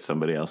you get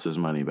somebody else's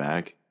money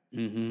back.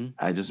 Mm-hmm.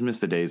 I just miss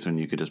the days when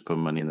you could just put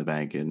money in the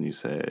bank and you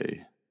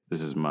say,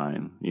 this is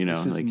mine,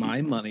 This is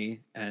my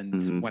money.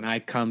 And when I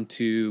come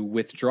to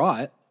withdraw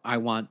it,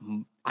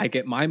 I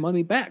get my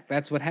money back.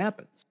 That's what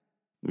happens.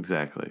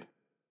 Exactly.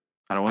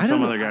 I don't want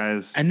some other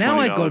guys. And now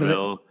I go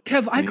to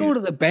go to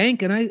the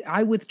bank and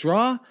I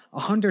withdraw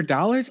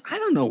 $100. I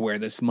don't know where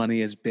this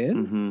money has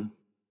been.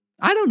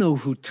 I don't know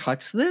who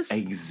touched this.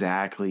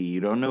 Exactly. You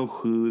don't know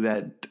who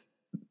that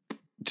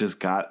just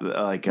got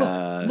like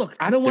look,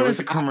 I don't want to. There was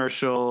a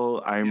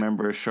commercial I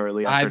remember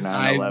shortly after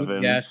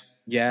 9/11.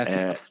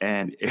 Yes.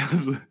 And it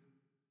was,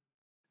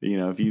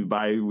 if you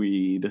buy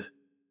weed,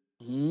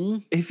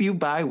 if you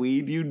buy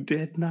weed, you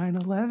did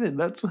 9/11.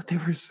 That's what they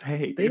were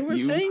saying. They were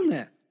saying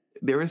that.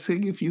 They were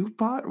saying if you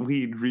bought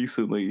weed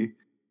recently,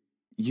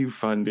 you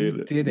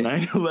funded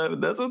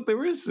 9/11. That's what they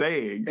were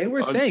saying. They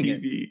were saying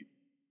TV. It.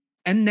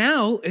 And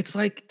now it's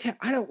like,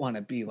 I don't want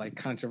to be like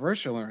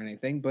controversial or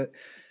anything, but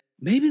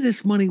maybe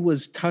this money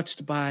was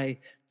touched by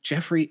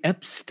Jeffrey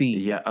Epstein.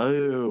 Yeah.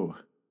 Oh,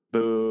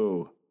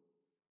 boo.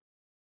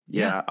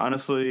 Yeah.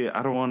 Honestly,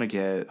 I don't want to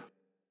get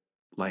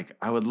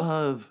I would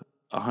love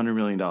 $100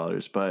 million,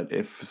 but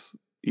if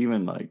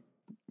even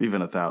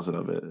 1,000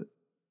 of it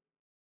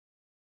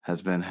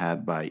has been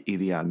had by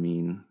Idi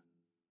Amin,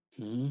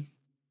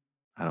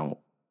 I don't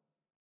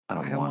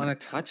want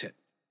to touch it.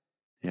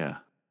 Yeah.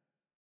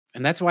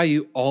 And that's why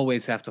you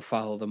always have to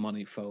follow the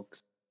money,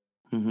 folks.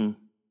 Mm-hmm.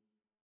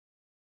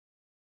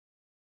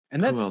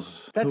 And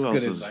that's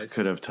good advice.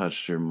 Could have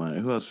touched your money?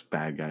 Who else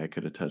bad guy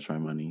could have touched my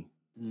money?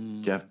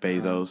 Jeff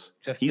Bezos.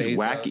 He's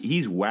wacky.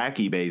 He's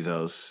wacky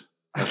Bezos.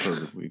 That's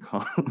what we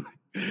call him.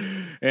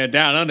 Yeah,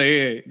 down under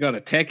here, you got a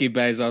techie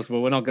Bezos,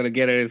 but we're not going to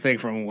get anything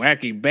from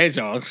wacky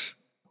Bezos.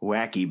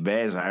 Wacky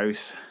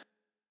Bezos.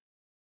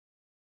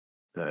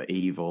 The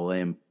evil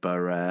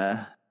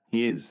emperor.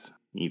 He is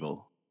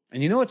evil.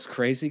 And you know what's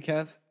crazy,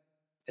 Kev?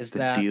 Is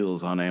the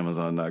deals on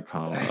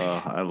Amazon.com.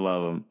 Oh, I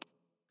love them.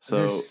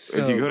 So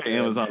if you go to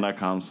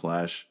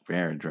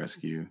Amazon.com/Marriage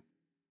Rescue,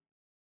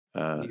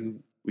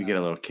 we get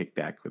a little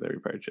kickback with every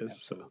purchase.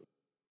 Absolutely. So,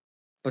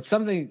 but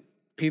something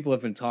people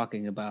have been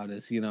talking about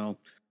is,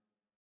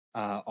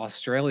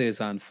 Australia is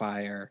on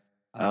fire.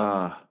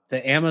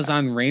 The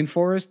Amazon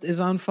rainforest is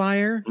on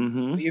fire.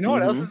 Mm-hmm, you know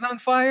what else is on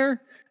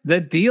fire?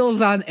 The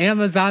deals on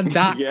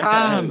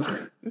Amazon.com.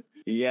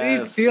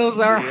 Yes. These deals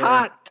are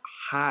hot.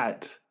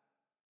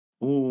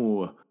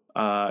 Ooh.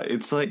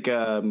 It's like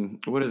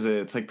what is it?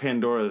 It's like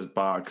Pandora's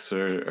box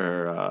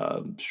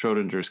or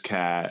Schrodinger's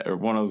cat or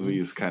one of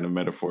these kind of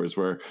metaphors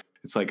where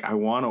it's like I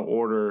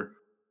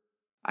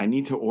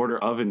need to order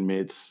oven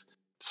mitts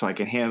so I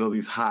can handle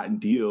these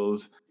hot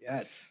deals.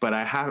 Yes. But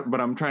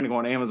I'm trying to go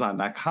on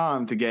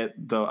Amazon.com to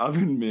get the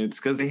oven mitts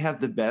because they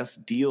have the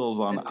best deals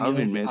on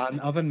oven mitts.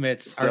 Oven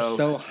mitts are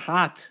so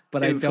hot,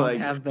 but I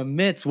don't have the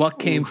mitts. What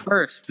came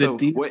first? The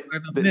deal or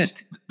the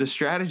mitt? The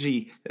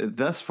strategy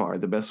thus far,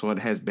 the best one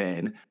has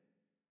been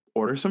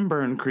order some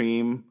burn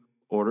cream,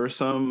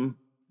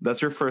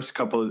 that's your first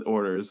couple of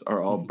orders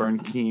are all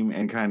burn cream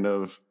and kind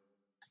of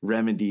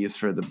remedies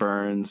for the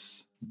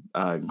burns,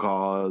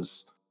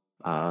 gauze,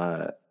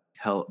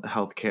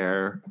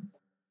 healthcare.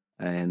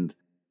 And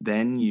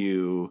then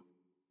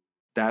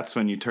that's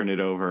when you turn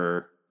it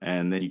over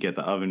and then you get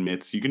the oven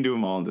mitts. You can do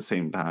them all at the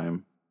same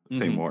time,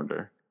 same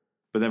order.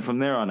 But then from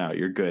there on out,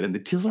 you're good. And the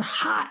deals are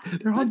hot.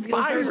 They're on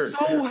fire. They're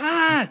so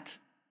hot.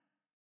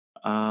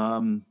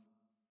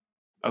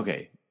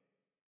 Okay.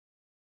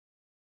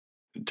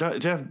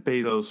 Jeff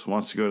Bezos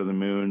wants to go to the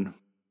moon.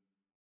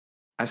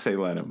 I say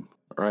let him,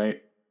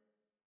 right?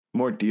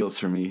 More deals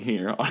for me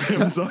here on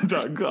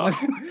Amazon.com.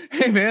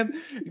 Hey, man,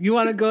 you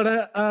want to go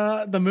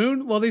to the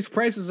moon? Well, these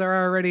prices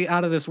are already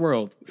out of this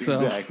world. So,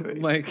 exactly.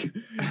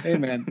 Hey,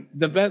 man,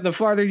 the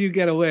farther you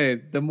get away,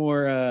 the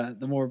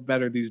more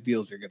better these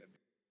deals are going to be.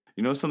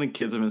 You know something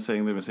kids have been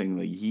saying? They've been saying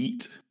like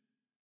yeet.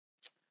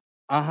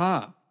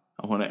 Aha.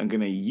 I'm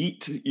going to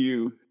yeet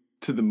you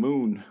to the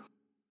moon.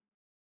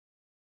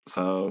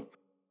 So,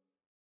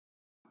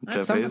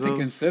 that's something to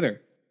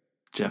consider.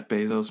 Jeff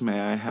Bezos, may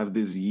I have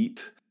this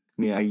yeet?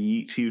 May I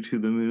yeet you to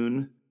the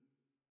moon?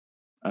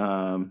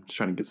 Just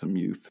trying to get some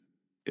youth,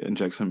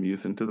 inject some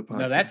youth into the podcast.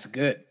 No, that's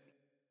good.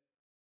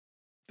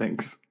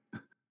 Thanks.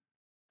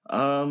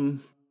 So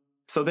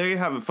there you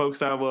have it, folks.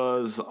 That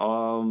was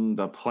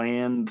the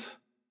planned.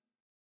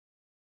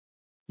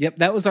 Yep,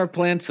 that was our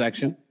planned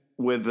section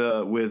with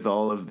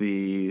all of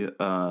the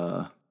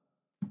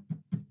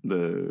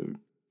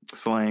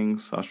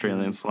slangs,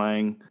 Australian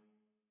slang.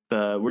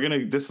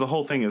 The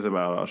whole thing is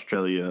about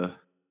Australia.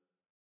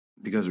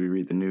 Because we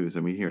read the news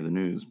and we hear the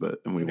news,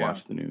 and we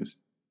watch the news.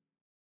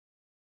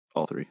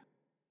 All three.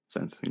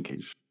 Sense,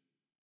 engaged.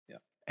 Yeah.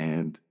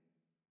 And,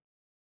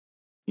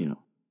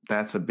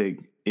 that's a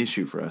big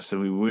issue for us. So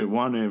we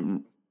want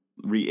to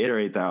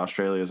reiterate that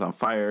Australia is on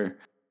fire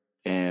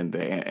and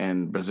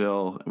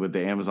Brazil with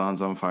the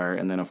Amazon's on fire.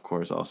 And then, of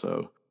course,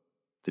 also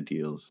the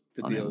deals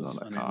on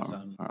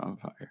Amazon.com are on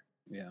fire.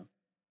 Yeah.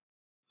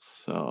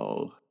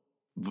 So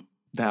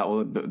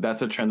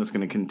that's a trend that's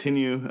going to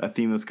continue, a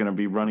theme that's going to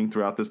be running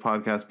throughout this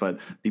podcast. But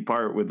the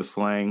part with the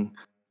slang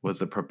was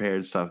the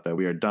prepared stuff that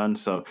we are done.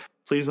 So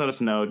please let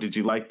us know. Did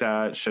you like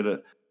that?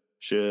 Should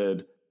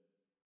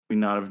we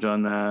not have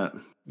done that?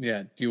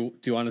 Yeah. Do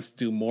you want us to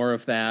do more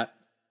of that?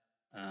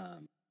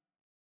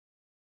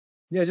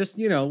 Yeah, just,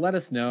 let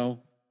us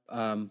know.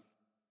 And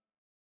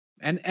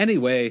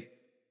anyway,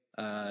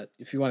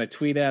 if you want to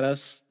tweet at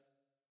us,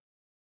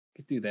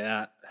 you can do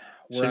that.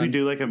 Should we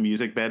do like a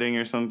music betting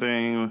or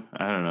something?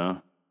 I don't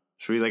know.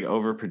 Should we like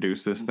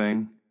overproduce this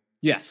thing?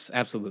 Yes,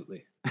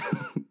 absolutely.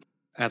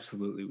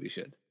 Absolutely, we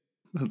should.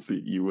 Let's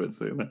see. You would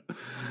say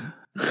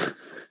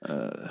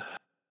that.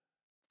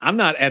 I'm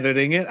not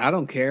editing it. I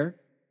don't care.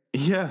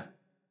 Yeah.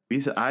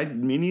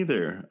 Me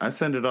neither. I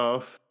send it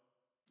off.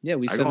 Yeah,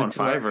 I go on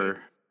Fiverr.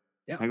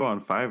 Yeah. I go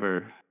on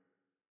Fiverr.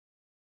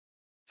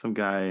 Some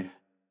guy, I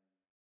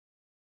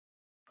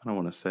don't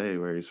want to say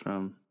where he's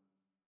from,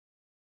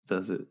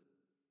 does it.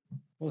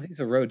 Well, he's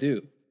a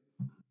Rodoo.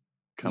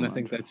 Come on, I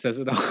think Joe. that says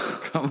it all.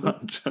 Come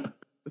on, Joe.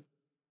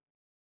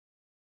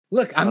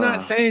 Look, I'm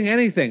not saying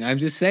anything. I'm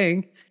just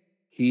saying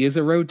he is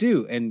a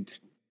Rodoo, and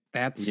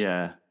that's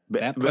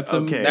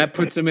that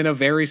puts him in a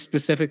very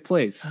specific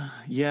place.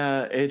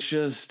 Yeah, it's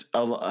just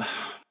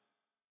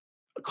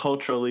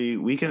culturally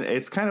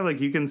it's kind of like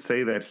you can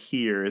say that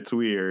here it's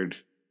weird,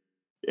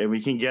 and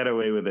we can get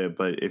away with it,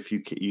 but if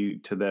you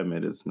to them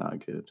it is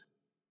not good.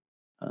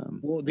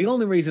 Well, the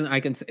only reason I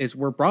can say is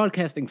we're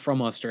broadcasting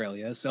from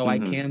Australia, so I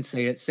can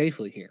say it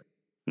safely here.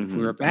 If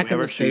we were back in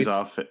the States, shoes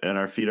off and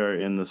our feet are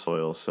in the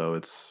soil, so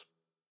it's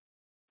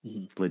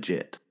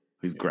legit.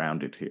 We've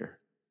grounded here.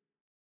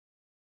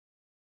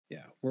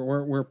 Yeah,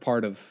 we're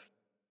part of.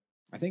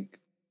 I think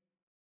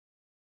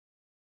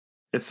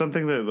it's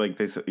something that like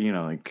they said,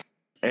 like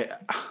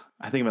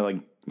I think about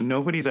like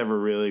nobody's ever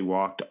really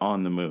walked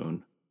on the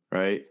moon,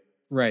 right?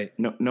 Right.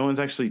 No one's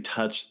actually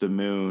touched the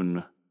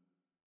moon.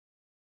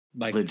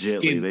 Like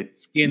legitly,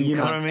 skin you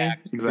know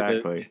contact. What I mean?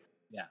 Exactly.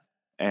 Yeah.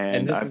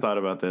 And I've thought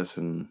about this,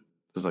 and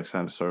there's like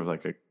sort of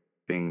like a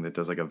thing that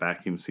does like a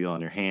vacuum seal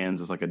on your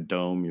hands. It's like a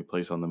dome you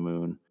place on the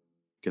moon.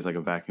 It gets like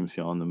a vacuum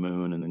seal on the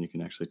moon, and then you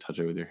can actually touch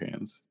it with your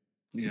hands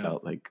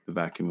without like the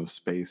vacuum of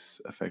space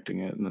affecting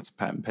it, and that's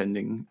patent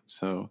pending.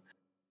 So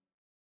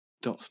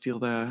don't steal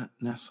that,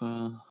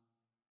 NASA.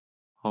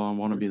 Oh, I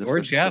want to be the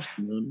first.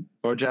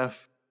 Or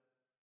Jeff.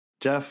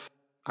 Jeff,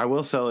 I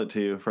will sell it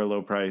to you for a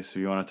low price if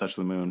you want to touch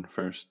the moon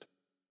first.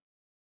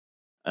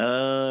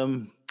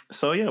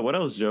 So yeah, what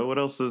else, Joe? What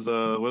else is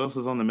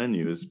on the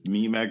menu? Is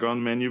meat back on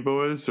the menu,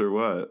 boys, or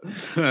what?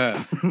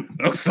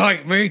 Looks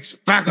like meat's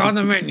back on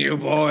the menu,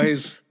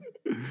 boys.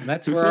 And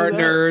that's for our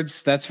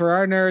nerds. That's for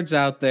our nerds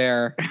out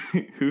there.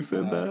 Who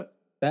said that?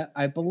 That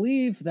I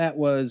believe that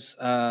was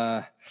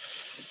I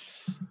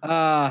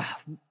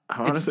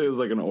want to say it was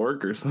like an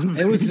orc or something.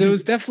 It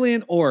was definitely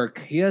an orc.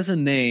 He has a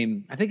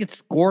name. I think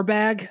it's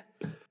Gorbag.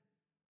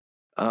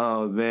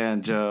 Oh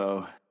man,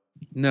 Joe.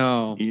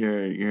 No.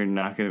 You're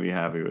not going to be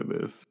happy with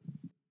this.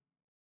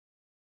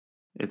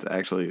 It's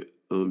actually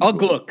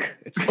Ugluk.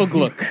 It's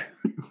Ugluk.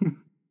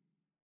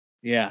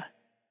 Yeah.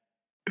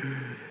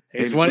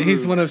 He's one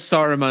of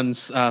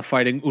Saruman's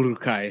fighting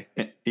Uruk-hai.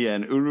 Yeah,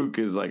 and Uruk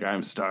is like,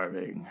 I'm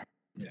starving.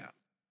 Yeah.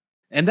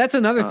 And that's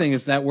another thing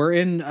is that we're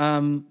in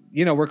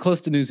we're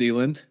close to New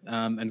Zealand,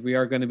 and we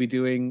are going to be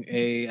doing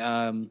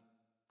a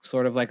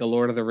sort of like a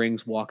Lord of the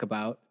Rings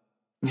walkabout.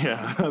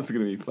 Yeah, that's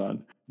going to be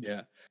fun.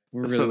 Yeah.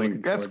 We're really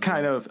that's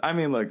kind of, I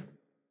mean, like,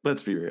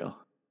 let's be real.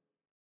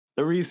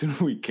 The reason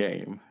we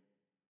came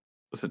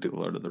was to do the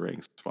Lord of the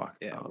Rings walk.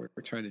 Yeah, we're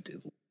trying to do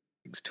the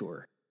Rings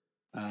tour,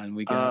 and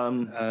we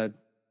got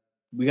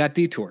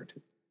detoured.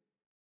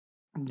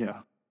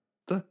 Yeah,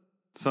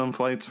 some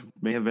flights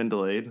may have been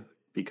delayed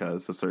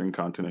because a certain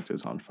continent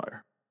is on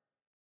fire.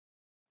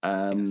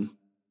 Yes.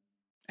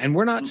 And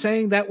we're not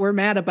saying that we're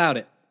mad about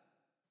it.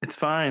 It's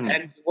fine,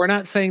 and we're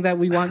not saying that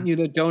we want you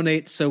to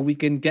donate so we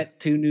can get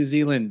to New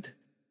Zealand.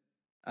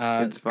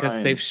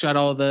 Because they've shut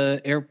all the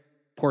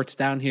airports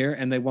down here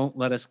and they won't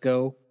let us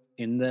go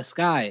in the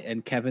sky.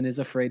 And Kevin is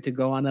afraid to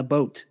go on a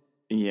boat.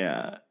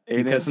 Yeah.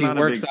 Because he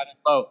works on a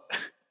boat.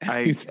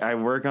 I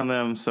work on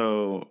them,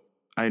 so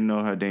I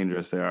know how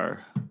dangerous they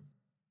are.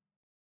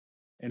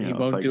 And he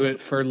won't do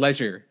it for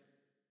leisure.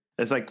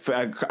 It's like,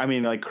 I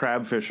mean, like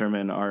crab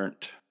fishermen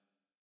aren't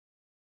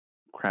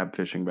crab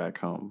fishing back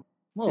home.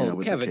 Well,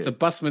 Kevin, it's a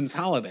busman's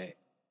holiday.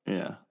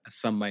 Yeah. As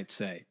some might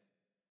say.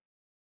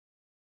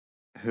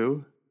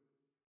 Who?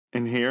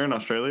 In here in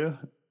Australia?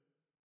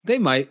 They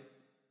might.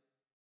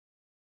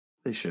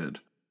 They should.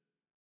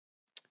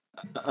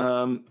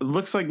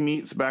 Looks like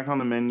meat's back on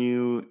the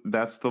menu.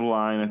 That's the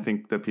line I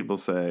think that people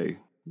say.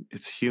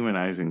 It's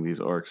humanizing these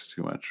orcs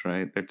too much,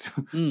 right? They're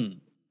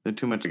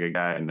too much like a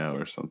guy I know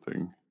or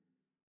something.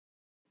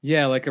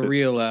 Yeah, like a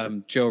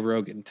real Joe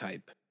Rogan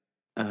type.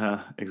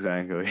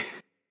 Exactly.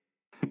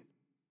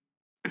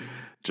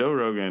 Joe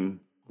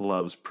Rogan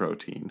loves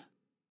protein.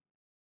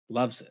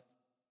 Loves it.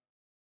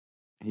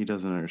 He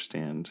doesn't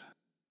understand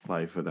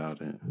life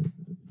without it.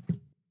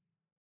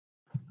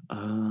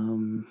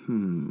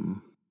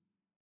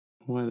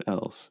 What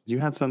else? You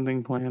had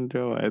something planned,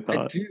 Joe? I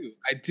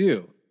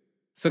do.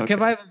 So, okay.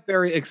 Kev, I have a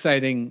very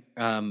exciting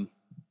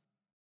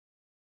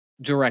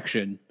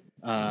direction.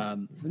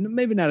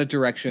 Maybe not a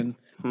direction.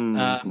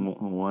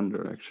 One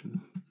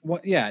direction.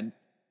 What? Yeah,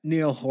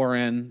 Neil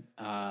Horan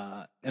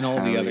and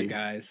all the other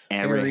guys.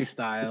 Harry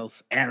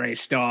Styles.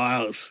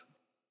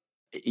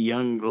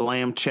 Young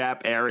lamb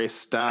chap, Harry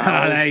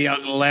Styles. That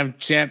young lamb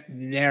chap,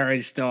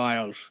 Harry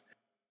Styles.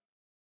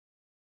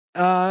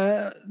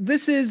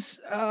 This is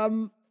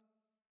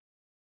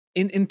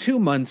in 2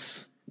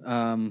 months.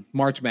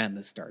 March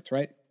Madness starts,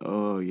 right?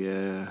 Oh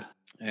yeah.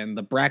 And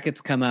the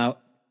brackets come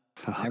out.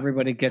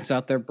 Everybody gets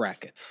out their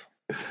brackets.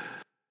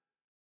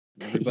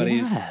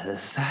 Everybody's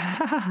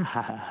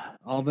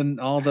all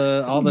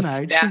the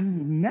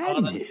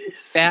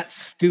stat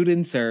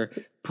students are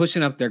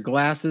pushing up their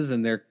glasses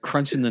and they're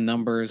crunching the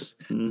numbers.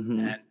 Mm-hmm.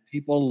 And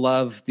people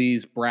love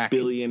these brackets.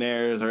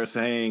 Billionaires are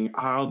saying,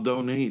 "I'll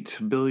donate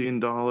 $1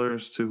 billion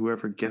to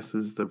whoever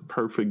guesses the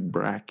perfect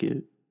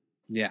bracket."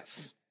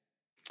 Yes.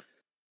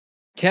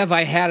 Kev,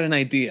 I had an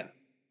idea.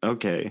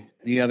 Okay.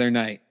 The other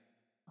night.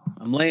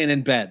 I'm laying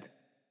in bed.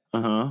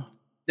 Uh-huh.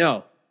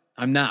 No,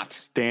 I'm not.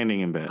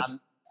 Standing in bed.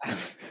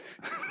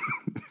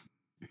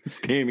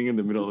 Standing in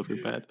the middle of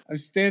your bed. I'm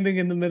standing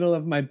in the middle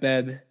of my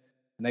bed,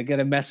 and I get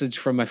a message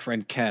from my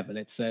friend Kev, and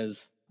it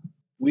says,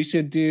 we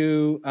should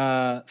do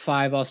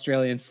 5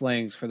 Australian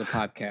slangs for the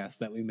podcast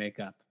that we make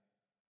up.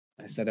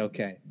 I said,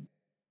 okay.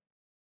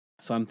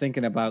 So I'm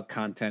thinking about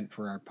content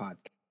for our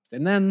podcast.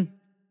 And then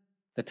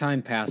the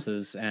time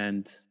passes,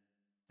 and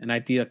an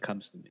idea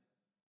comes to me.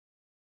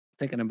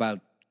 Thinking about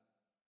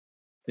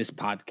this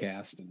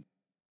podcast, and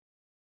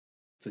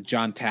it's a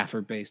John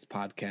Taffer-based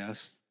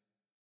podcast.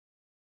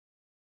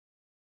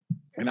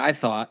 And I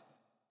thought,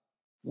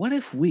 what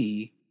if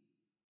we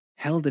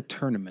held a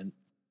tournament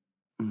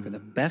for the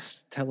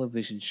best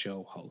television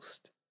show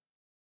host?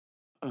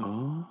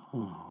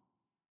 Oh.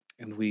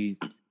 And we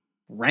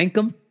rank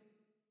them,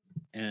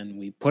 and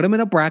we put them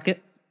in a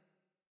bracket.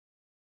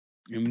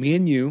 And me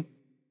and you.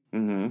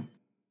 Mm-hmm.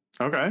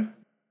 Okay.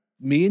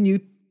 Me and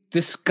you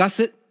discuss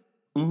it.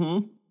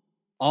 Mm-hmm.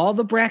 All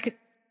the bracket.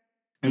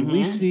 And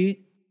we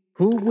see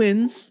who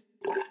wins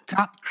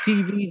top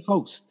TV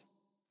host.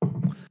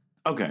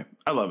 Okay,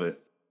 I love it.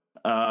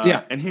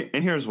 Yeah, and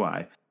here's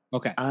why.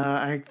 Okay,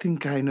 I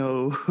think I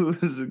know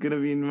who's going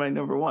to be my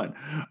number one.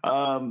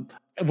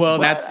 Well,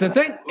 that's the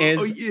thing.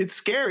 It's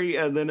scary,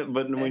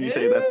 but when you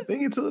say that's the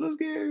thing, it's a little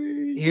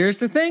scary. Here's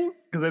the thing,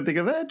 because I think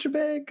of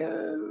Trebek.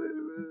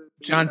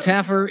 John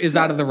Taffer is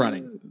out of the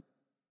running.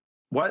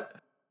 What?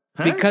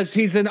 Huh? Because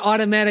he's an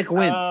automatic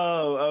win.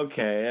 Oh,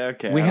 okay.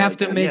 We have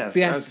to make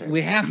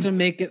we have to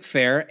make it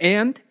fair,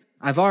 and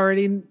I've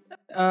already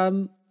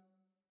the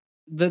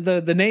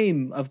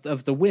name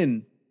of the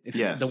win.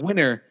 If the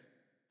winner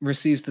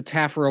receives the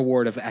Taffer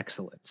Award of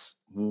Excellence.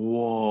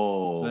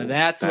 Whoa! So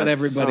that's what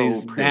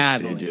everybody's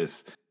battling.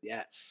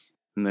 Yes.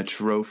 And the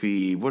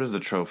trophy. What does the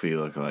trophy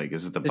look like?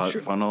 Is it the butt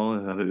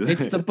funnel?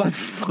 It's the butt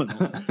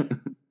funnel.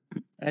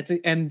 That's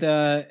it. And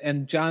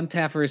John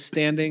Taffer is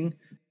standing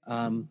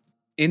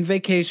in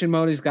vacation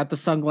mode. He's got the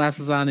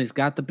sunglasses on. He's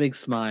got the big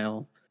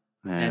smile,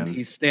 and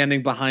he's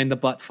standing behind the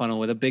butt funnel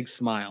with a big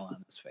smile on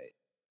his face.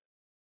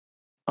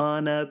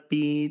 On a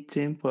beach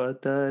in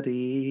Puerto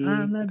Rico.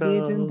 On a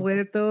beach in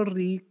Puerto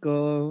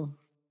Rico.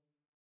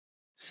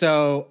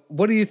 So,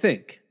 what do you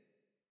think?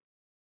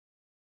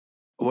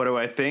 What do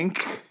I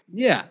think?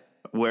 Yeah.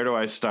 Where do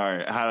I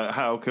start?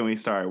 How can we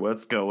start?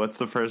 Let's go. What's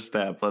the first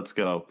step? Let's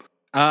go.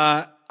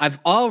 I've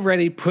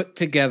already put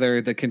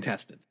together the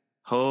contestants.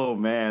 Oh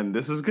man,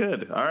 this is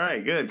good. All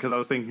right, good. Because I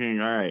was thinking,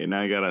 all right,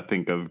 now I gotta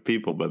think of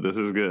people, but this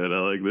is good. I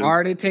like this.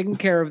 Already taken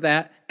care of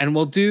that, and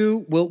we'll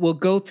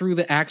go through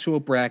the actual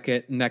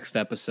bracket next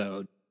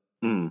episode.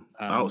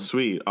 Oh,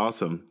 sweet,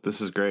 awesome.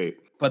 This is great.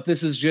 But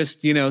this is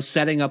just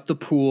setting up the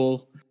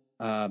pool.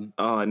 No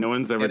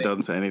one's ever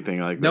done anything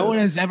like this. No one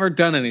has ever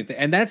done anything,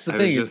 and that's the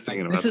thing.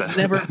 This has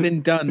never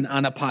been done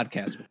on a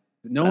podcast.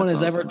 No one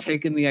has ever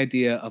taken the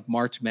idea of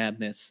March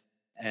Madness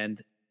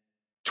and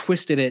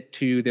twisted it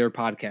to their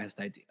podcast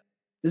idea.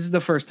 This is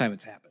the first time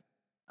it's happened.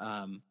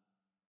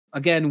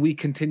 Again, we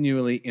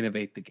continually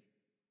innovate the game.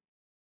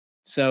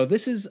 So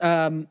this is,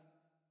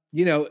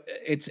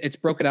 it's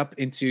broken up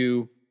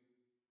into.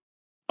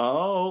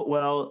 Oh,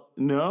 well,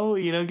 no,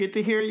 you don't get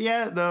to hear it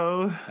yet,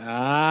 though.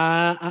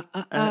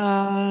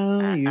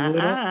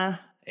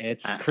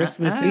 It's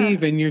Christmas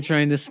Eve, and you're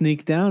trying to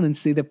sneak down and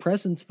see the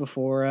presents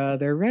before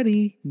they're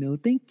ready. No,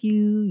 thank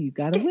you. You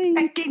gotta wait.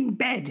 Get back in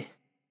bed.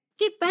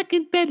 Get back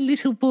in bed,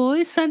 little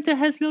boy. Santa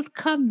has not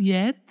come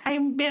yet.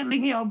 I'm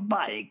building your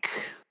bike.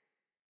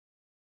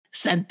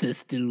 Santa's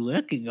still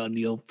working on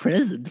your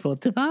present for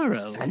tomorrow.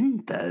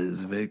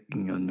 Santa's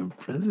working on your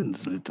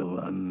presents, little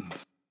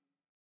ones.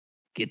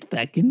 Get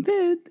back in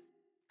bed.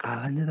 Crawl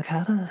under the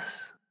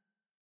covers.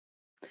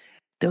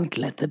 Don't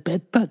let the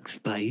bed bugs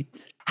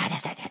bite.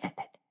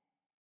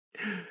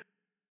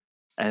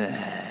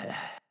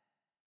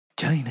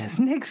 Join us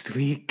next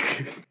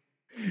week.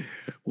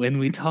 When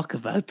we talk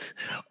about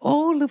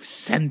all of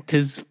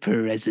Santa's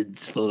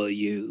presents for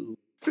you.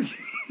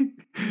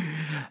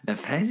 The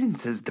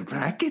presents is the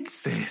brackets,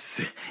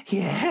 sis.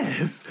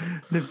 Yes.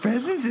 The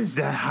presents is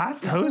the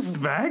hot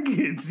host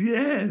brackets,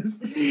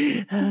 yes.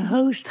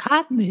 Host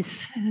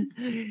hotness.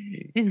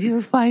 And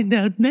you'll find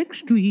out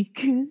next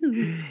week.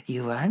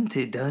 You want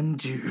it,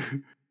 don't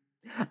you?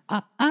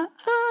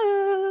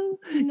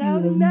 You've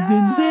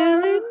been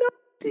very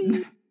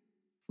naughty.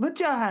 Put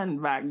your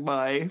hand back,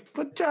 boy.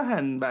 Put your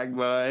hand back,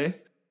 boy.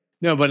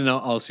 No, but in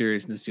all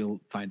seriousness,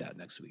 you'll find out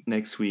next week.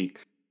 Next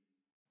week,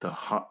 the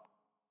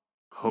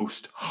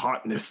host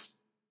hotness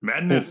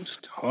madness.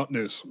 Host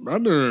hotness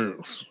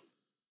madness.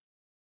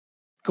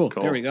 Cool.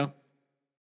 There we go.